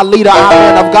for our leader, our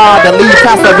man of God, the lead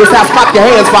pastor of this house? Clap your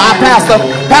hands for our pastor,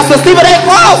 Pastor Stephen A.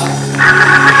 Cross.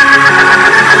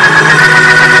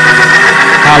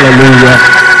 Hallelujah.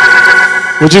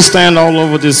 Would you stand all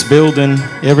over this building?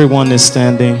 Everyone is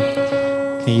standing.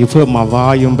 Can you put my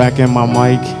volume back in my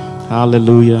mic?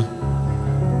 Hallelujah.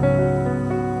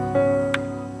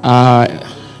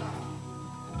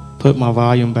 Put my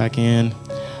volume back in.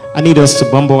 I need us to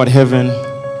bombard heaven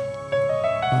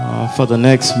for the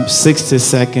next 60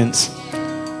 seconds.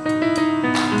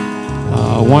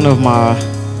 One of my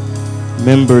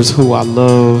members who I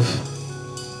love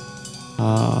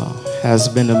has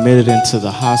been admitted into the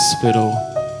hospital.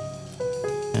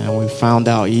 And we found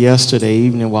out yesterday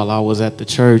evening while I was at the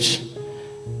church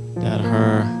that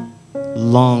her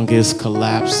lung is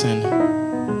collapsing.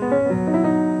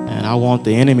 And I want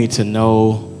the enemy to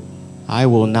know I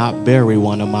will not bury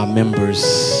one of my members.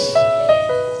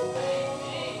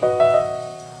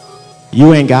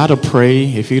 You ain't got to pray.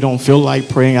 If you don't feel like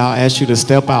praying, I'll ask you to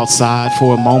step outside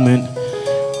for a moment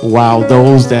while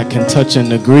those that can touch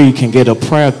and agree can get a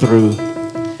prayer through.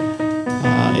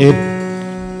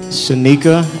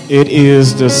 Shanika, it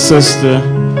is the sister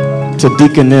to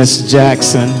Deaconess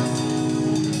Jackson.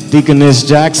 Deaconess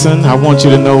Jackson, I want you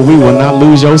to know we will not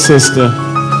lose your sister.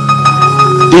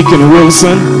 Deacon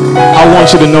Wilson, I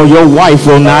want you to know your wife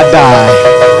will not die.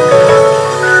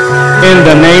 In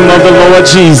the name of the Lord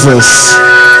Jesus,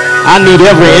 I need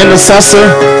every intercessor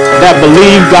that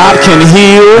believe God can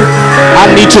heal. I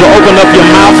need you to open up your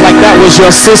mouth like that was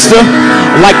your sister,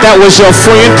 like that was your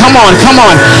friend. Come on, come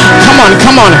on, come on,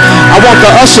 come on. I want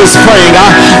the ushers praying.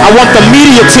 I want the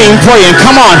media team praying.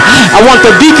 Come on. I want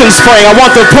the deacons praying. I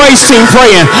want the praise team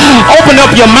praying. Open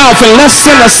up your mouth and let's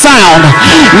send a sound.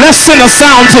 Let's send a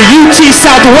sound to UT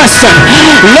Southwestern.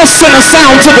 Let's send a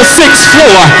sound to the 6th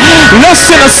floor. Let's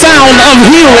send a sound of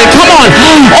healing. Come on.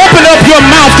 Open up your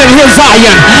mouth and hear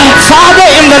Zion.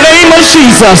 Father, in the name of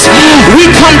Jesus,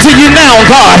 we come to you now,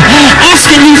 God,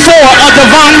 asking you for a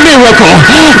divine miracle.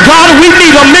 God, we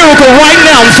need a miracle right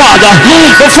now, Father.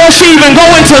 Before she even go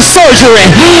into surgery,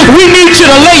 we need you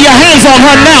to lay your hands on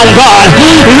her now, God.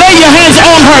 Lay your hands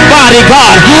on her body,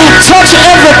 God. Touch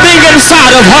everything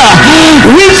inside of her.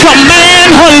 We command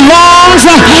her lungs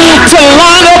to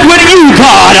line up with you,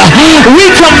 God. We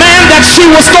command that she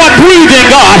will start breathing,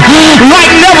 God,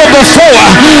 like never before.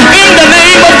 In the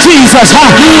name of Jesus,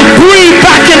 breathe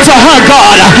back into her,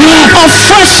 God, a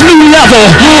fresh new level.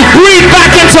 Breathe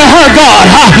back into her, God,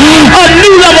 a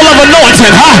new level of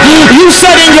anointing. You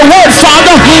said in your word,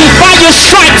 Father, by your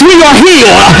stripes we are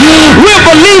healed. We're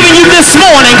believing you this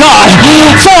morning, God,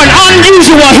 for an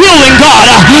unusual healing, God.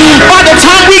 By the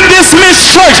time we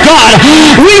dismiss church, God,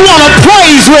 we want a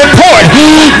praise report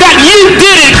that you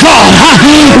did it, God.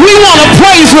 We want a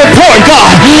praise report,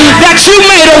 God, that you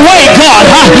made a way, God,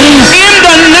 in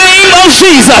the name of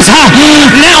Jesus.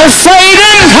 Now,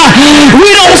 Satan,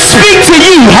 we don't speak to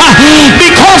you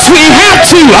because we have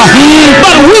to,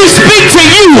 but we speak to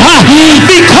you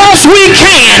because we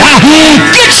can.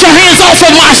 Get your hands off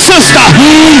of my sister.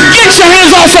 Get your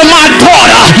hands off of my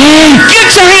daughter.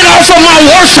 Get your hand off of my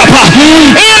worshiper.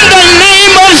 In the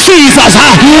name of Jesus,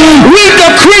 we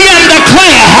decree and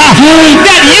declare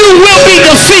that you will be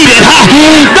defeated.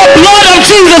 The blood of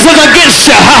Jesus is against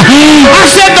you. I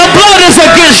said the blood is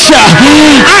against you.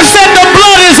 I said the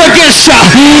blood is against you.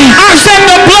 I said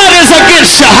the blood is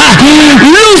against you.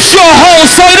 Loose your hold,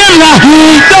 Satan.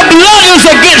 The blood is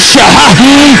against you.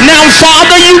 Now,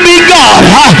 Father, you be God.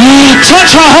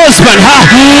 Touch her husband.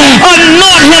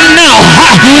 Anoint him now.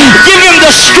 Give him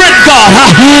the strength, God,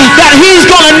 that he's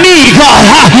going to need, God,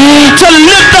 to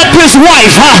lift up his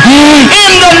wife.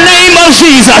 In the name of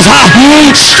Jesus.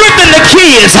 Strengthen the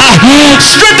kids.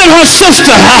 Strengthen her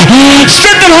sister.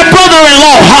 Strengthen her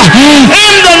brother-in-law.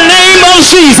 In the name of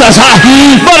Jesus.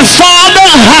 But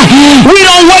Father, we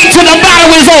don't wait till the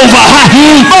battle is over,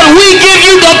 but we give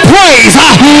you the praise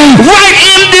right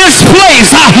in this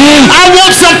place. I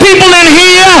want some people in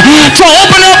here to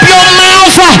open up your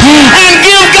mouth and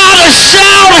give God a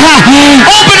shout.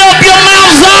 Open up your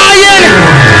mouth, Zion.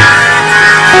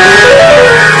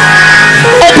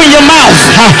 Open your mouth.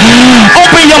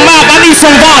 Open your mouth. I need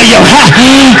some volume.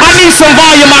 I need some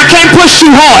volume. I can't push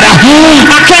too hard.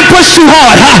 I can't push too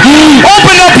hard.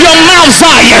 Open up your mouth,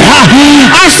 Zion.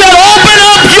 I said, open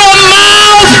up your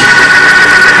mouth.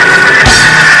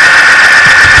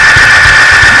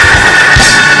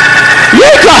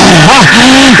 Yeah, God,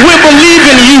 we believe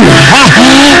in you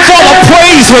for a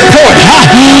praise report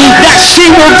that she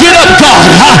will get up, God,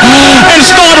 and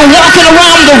start walking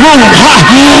around the room.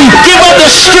 Give her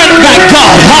the strength back,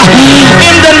 God,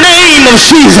 in the name of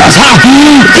Jesus.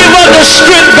 Give her the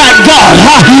strength back, God,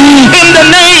 in the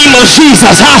name of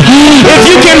Jesus. If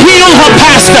you can heal her,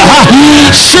 Pastor,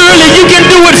 surely you can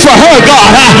do it for her,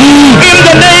 God, in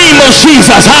the name of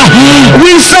Jesus.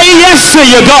 We say yes to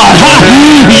you, God.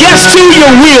 Yes to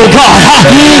your will, God.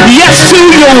 Yes to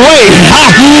your way.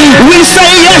 We say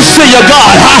yes to you,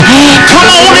 God. Come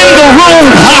on in the room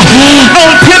on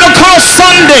Pentecostal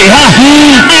Sunday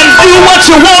and do what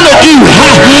you want to do.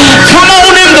 Come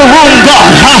on in the room, God,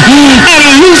 and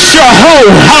loose your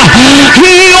hold.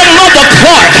 Heal Mother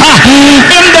Clark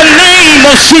in the name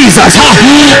of Jesus.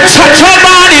 Touch her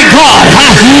body, God,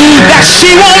 that she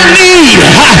won't need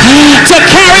to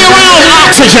carry around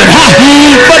oxygen,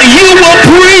 but you will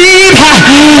breathe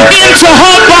into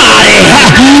her body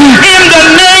in the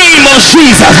name of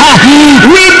Jesus.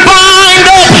 We bind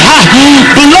up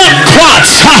blood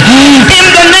clots in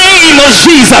the name of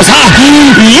Jesus.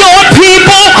 Your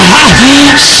people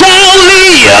shall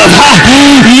live.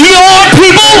 Your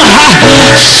people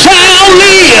shall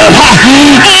live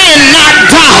and not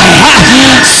die.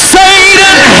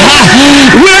 Satan,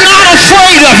 we're not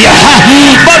afraid of you,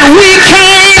 but we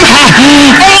came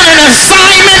on an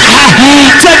assignment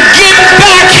to get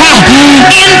back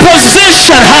in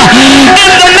position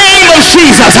in the name of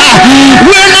Jesus.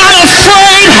 We're not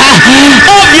afraid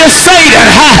of you, Satan.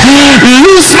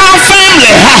 Loose my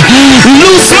family.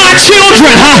 Loose my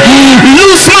children.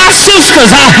 Loose my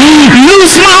sisters.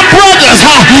 Loose my brothers.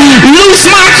 Loose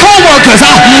my co-workers.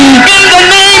 In the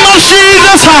name of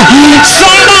Jesus,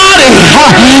 somebody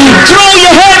throw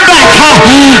your head back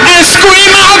and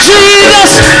scream out,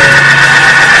 Jesus.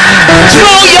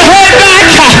 Throw your head back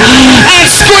and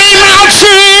scream out,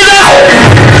 Jesus.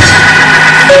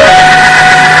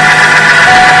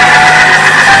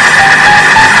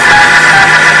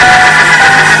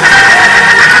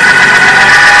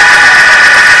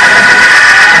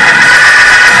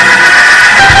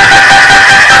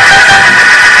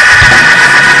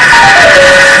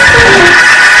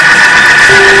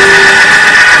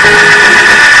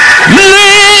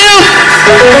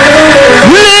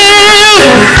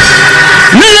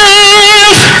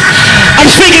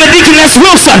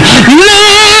 Wilson,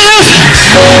 live.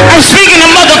 I'm speaking to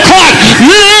Mother Clark,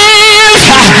 live.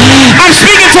 I'm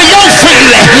speaking to your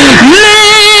family,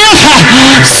 live.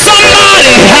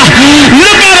 Somebody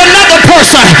look at another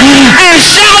person and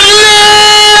shout,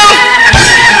 live.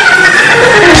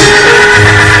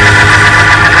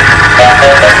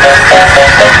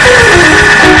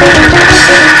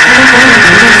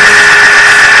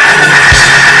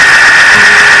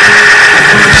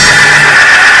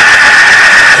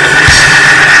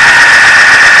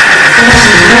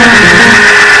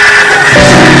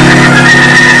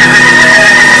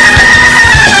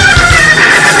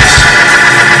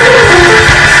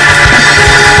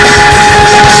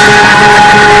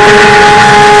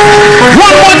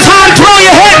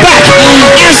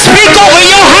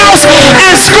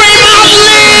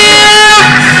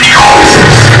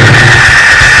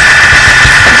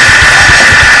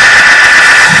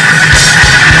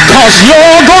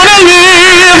 You're gonna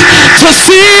live to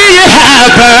see it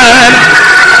happen.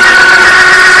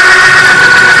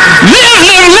 Live,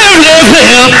 live, live, live,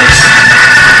 live.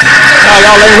 Oh,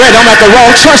 y'all ain't ready. I'm at the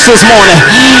wrong church this morning.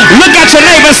 Look at your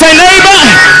neighbor and say, neighbor,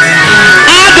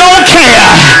 I don't care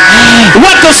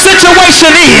what the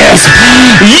situation is.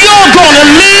 You're gonna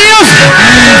live.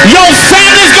 Your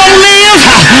family's gonna live.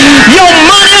 Your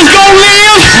money's gonna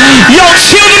live. Your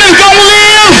children is gonna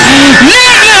live.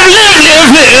 Live, live, live, live,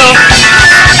 live.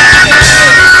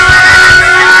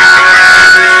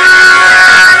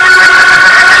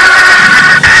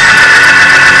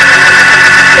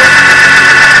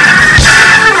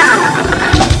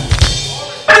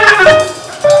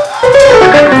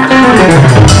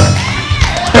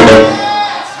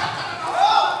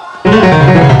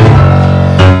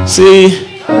 See, you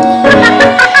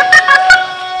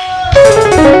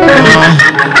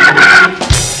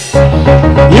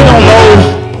don't know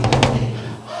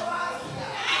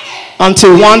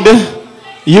until one day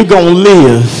you're going to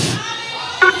live.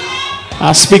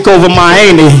 I speak over my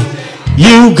auntie.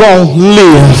 You going to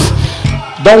live.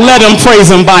 Don't let him praise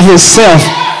him by himself.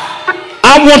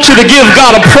 I want you to give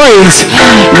God a praise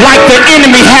like the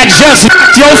enemy had just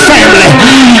left your family.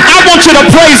 I want you to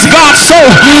praise God so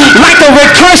like the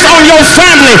curse on your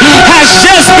family has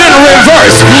just been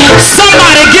reversed.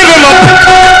 Somebody give him a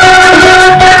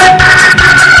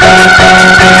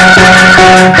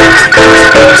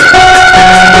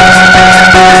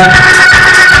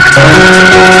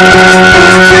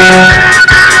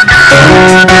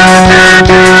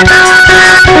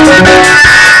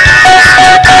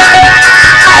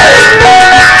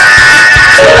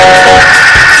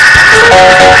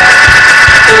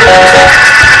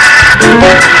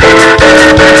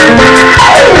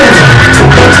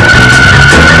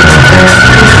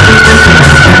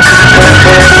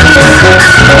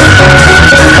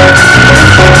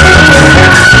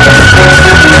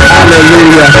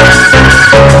hallelujah.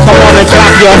 Come on and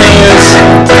clap your hands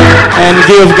and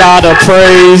give God a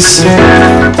praise.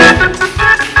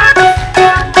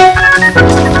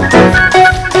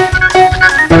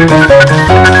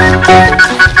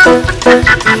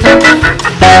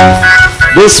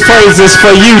 This praise is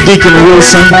for you, Deacon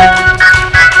Wilson.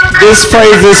 This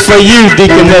praise is for you,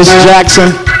 Deaconess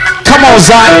Jackson. Come on,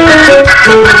 Zach.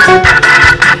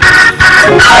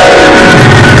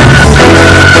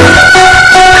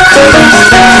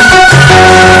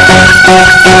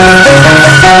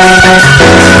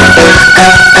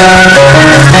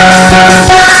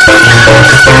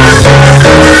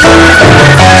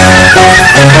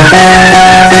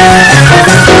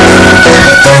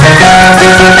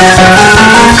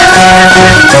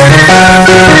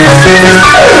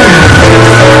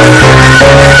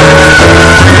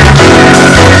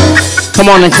 Come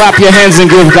on and clap your hands and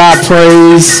give God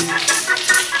praise.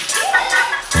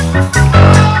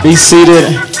 Be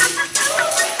seated.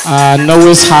 I know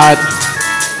it's hot.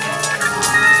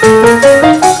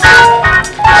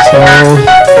 So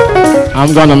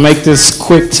I'm going to make this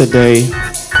quick today.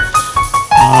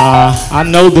 I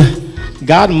know that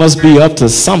God must be up to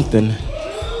something,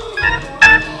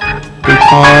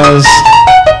 because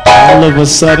all of a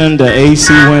sudden the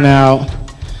AC went out.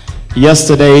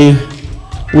 Yesterday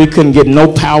we couldn't get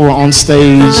no power on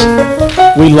stage.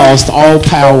 We lost all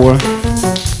power.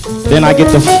 Then I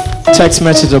get the text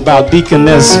message about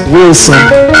Deaconess Wilson.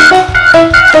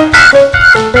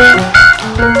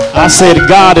 I said,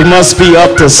 God, it must be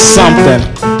up to something.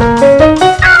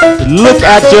 Look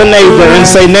at your neighbor and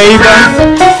say, neighbor,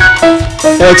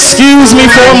 excuse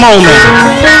me for a moment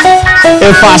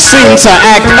if I seem to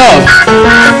act up,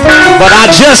 but I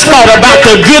just thought about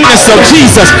the goodness of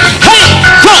Jesus. Hey,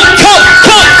 come.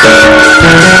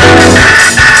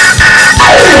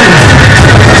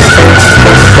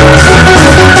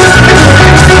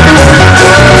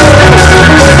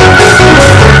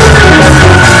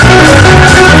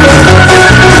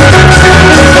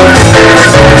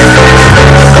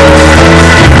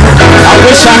 I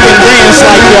wish I could dance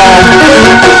like y'all.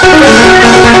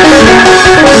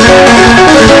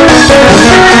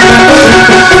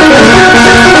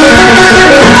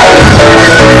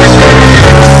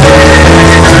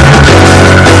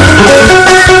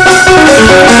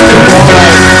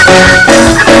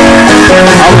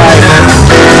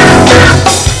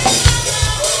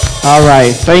 All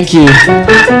right, thank you.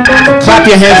 Clap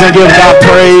your hands and give God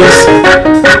praise.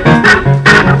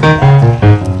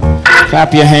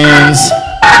 Clap your hands.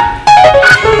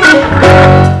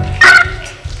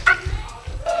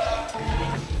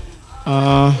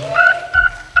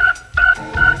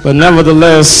 But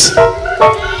nevertheless,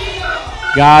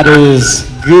 God is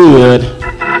good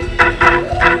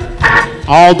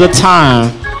all the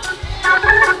time.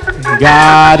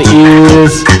 God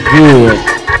is good.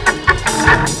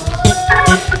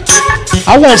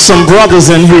 I want some brothers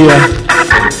in here.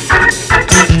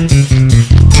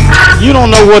 You don't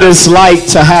know what it's like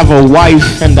to have a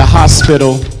wife in the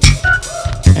hospital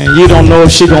and you don't know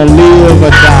if she's gonna live or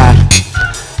die.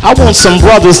 I want some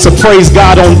brothers to praise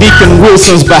God on Deacon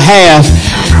Wilson's behalf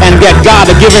and get God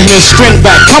to give him his strength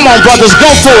back. Come on, brothers, go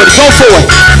for it, go for it.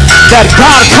 That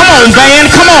God, come on, band,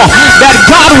 come on. That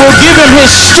God will give him his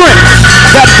strength.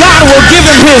 That God will give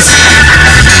him his...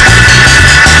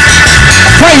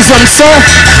 Praise him, sir.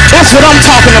 That's what I'm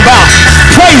talking about.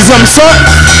 Praise him, sir.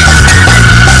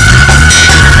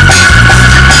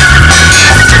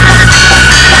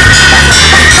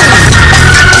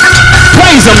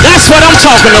 Praise him. That's what I'm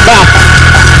talking about.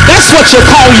 That's what you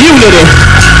call unity.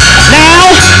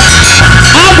 Now,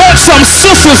 I want some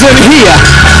sisters in here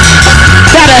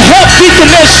that'll help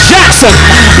Deaconess Jackson.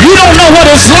 You don't know what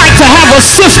it's like to have a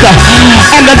sister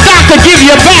and the doctor give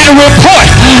you a bad report.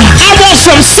 I want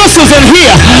some sisters in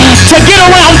here to get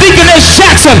around Deaconess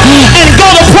Jackson and go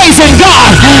to praising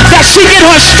God that she get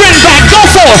her strength back. Go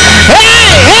for more.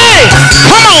 Hey,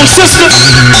 come on, sister.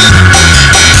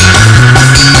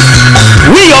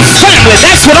 We are family.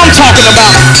 That's what I'm talking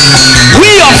about.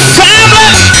 We are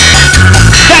family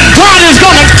that God is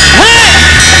gonna. Hey!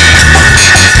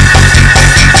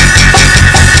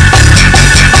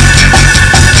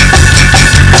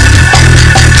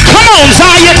 Come on,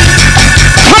 Zion.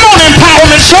 Come on,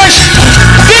 Empowerment Church.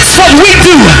 This is what we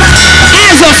do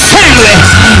as a family.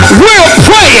 We're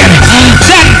praying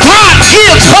that God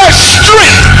gives her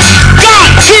strength. God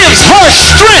gives her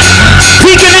strength.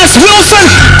 Deaconess Wilson,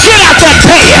 get out that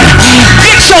bed.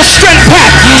 Get your strength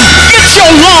back. Get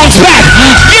your lungs back.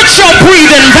 Get your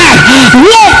breathing back.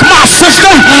 Walk, my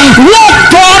sister. Walk,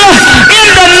 daughter, in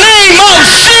the name of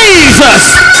Jesus.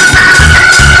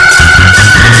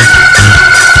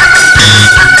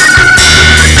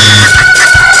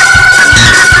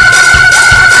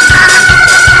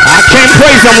 I can't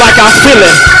praise him like I feel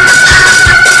it.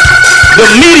 The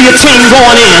media team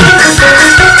going in.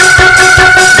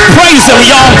 Praise him,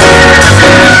 y'all.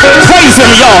 Praise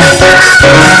him, y'all.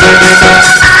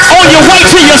 On your way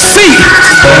to your seat,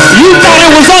 you thought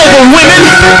it was over, women.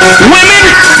 Women,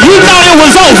 you thought it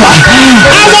was over.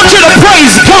 I want you to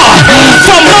praise God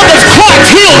for Mother's Clark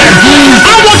healing.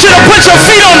 I want you to put your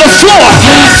feet on the floor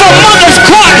for Mother's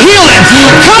Clark healing.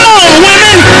 Come on,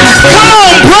 women. Come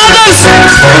on, brothers.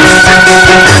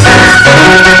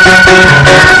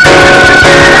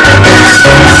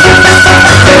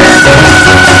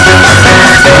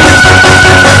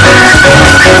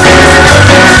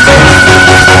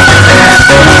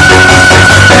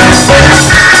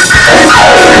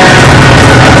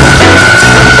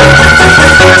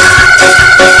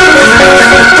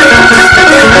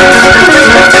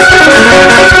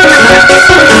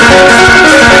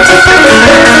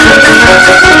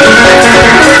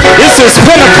 This is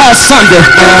Pentecostal Sunday.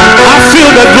 I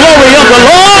feel the glory of the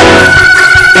Lord.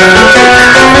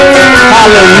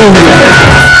 Hallelujah.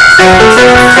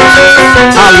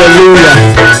 Hallelujah.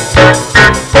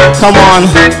 Come on.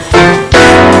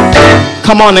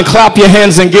 Come on and clap your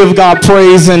hands and give God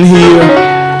praise in here.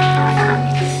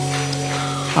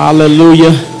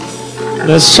 Hallelujah.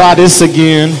 Let's try this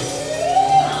again.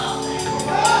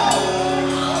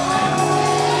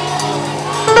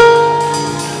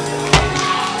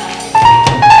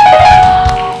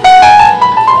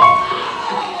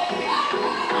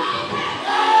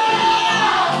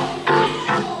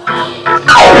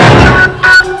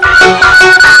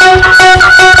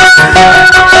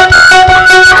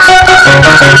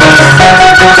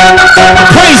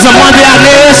 Praise him, Monday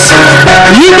Inez.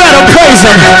 You better praise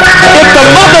him. If the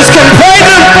mothers can praise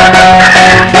him.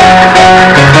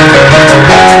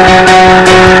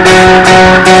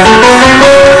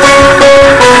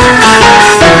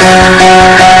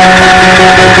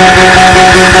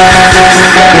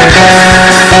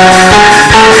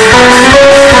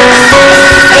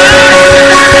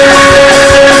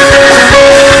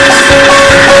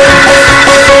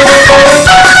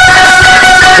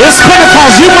 It's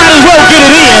Pentecost. You might as well get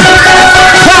it in.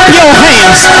 Clap your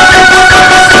hands.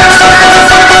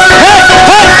 Hey,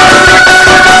 hey.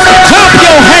 Clap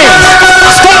your hands.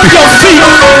 Stomp your feet.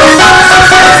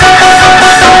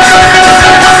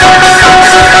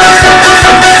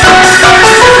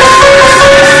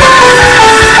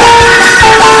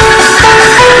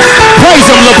 Praise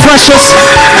him, little precious.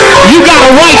 You got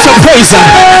a right to praise him.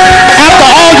 After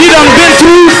all you done been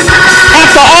through,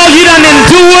 after all you done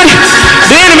endured,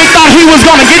 the enemy thought he was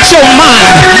going to get your mind.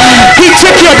 He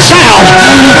took your child.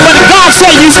 But God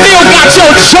said you still got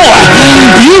your joy.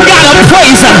 You got to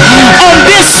praise him. On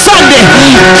this Sunday,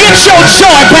 get your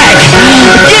joy back.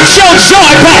 Get your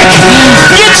joy back.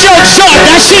 Get your joy.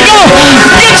 There she go.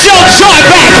 Get your joy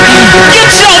back.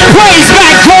 Get your praise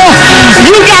back, girl.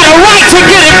 You got a right to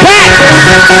get it back.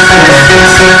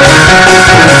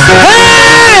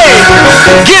 Hey!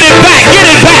 Get it back. Get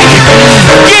it back.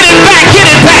 Get it back. Get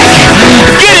it back.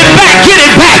 Get it back, get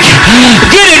it back,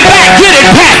 get it back, get it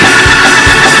back.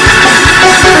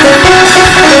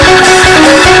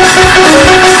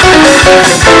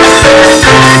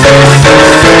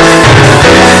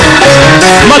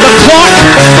 Mother Clark,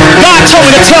 God told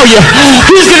me to tell you,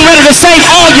 he's getting ready to save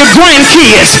all your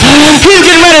grandkids. He's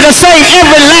getting ready to save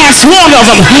every last one of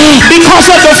them because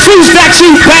of the fruits that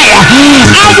you bear.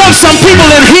 I want some people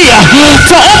in here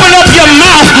to open up your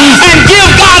mouth and give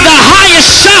God the highest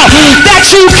shout that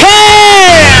you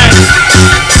can.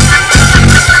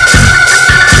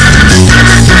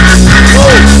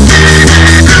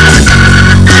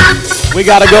 We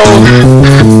gotta go.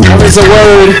 There is a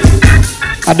word.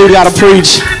 I do gotta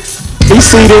preach. Be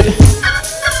seated.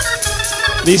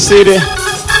 Be seated.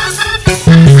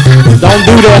 Don't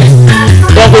do that.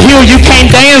 Brother Hill, you can't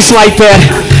dance like that.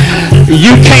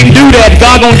 You can't do that.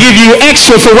 God gonna give you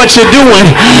extra for what you're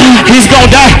doing. He's gonna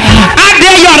die. I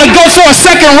dare y'all to go for a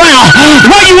second round.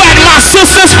 Where you at, my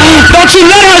sisters? Don't you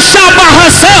let her shout by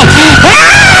herself.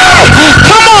 Ah!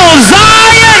 Come on,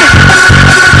 Zion.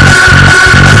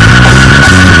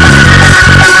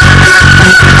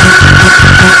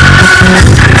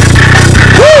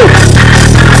 Woo!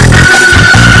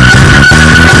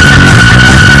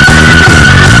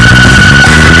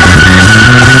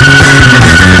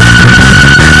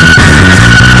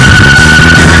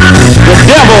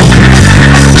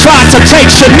 Tried to take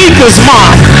Shanika's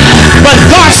mom, but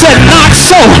God said not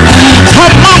so.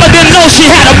 Her mama didn't know she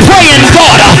had a praying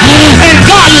daughter, and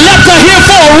God left her here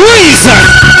for a reason.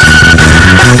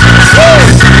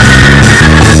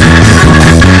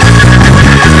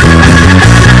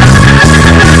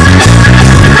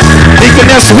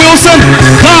 Deaconess Wilson,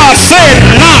 God said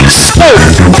not so.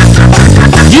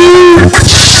 You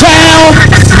shall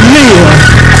live.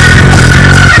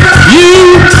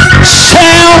 You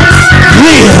shall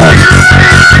live.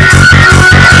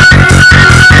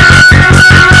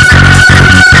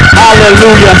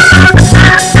 Hallelujah.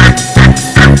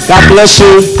 God bless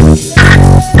you.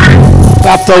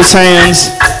 Clap those hands.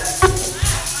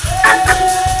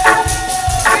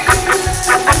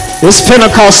 It's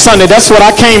Pentecostal Sunday. That's what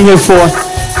I came here for.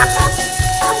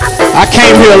 I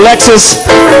came here, Alexis.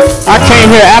 I came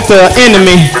here after an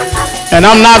enemy. And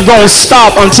I'm not going to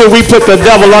stop until we put the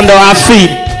devil under our feet.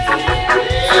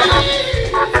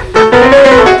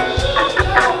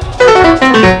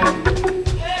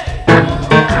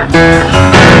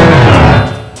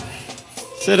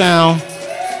 Sit down.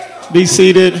 Be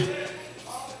seated.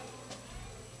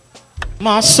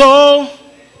 My soul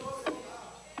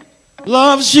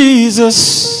loves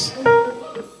Jesus.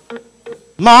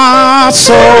 My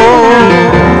soul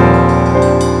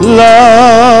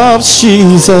loves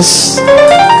Jesus.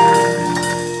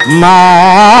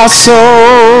 My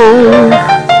soul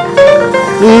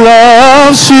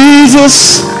loves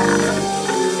Jesus.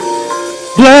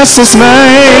 Bless his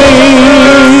name.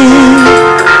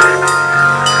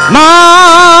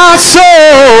 My soul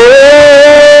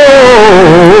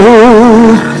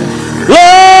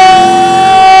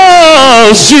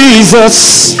loves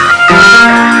Jesus.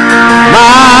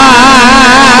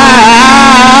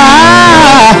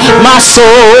 My soul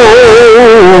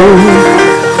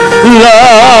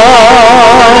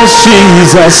loves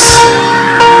Jesus.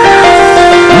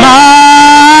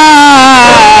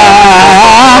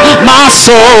 My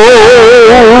soul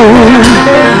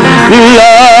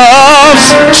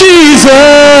loves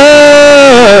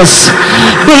Jesus.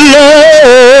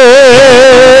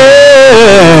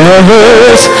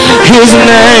 Bless his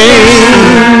name.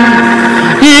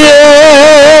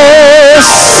 Yes.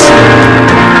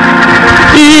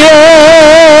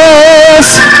 Yes.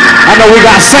 I know we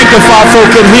got sanctified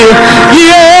folk in here.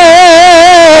 Yes.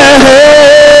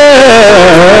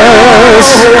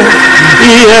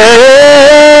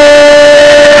 Yes.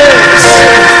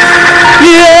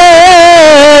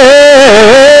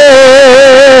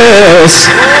 Yes.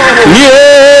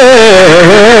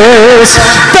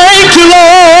 Yes.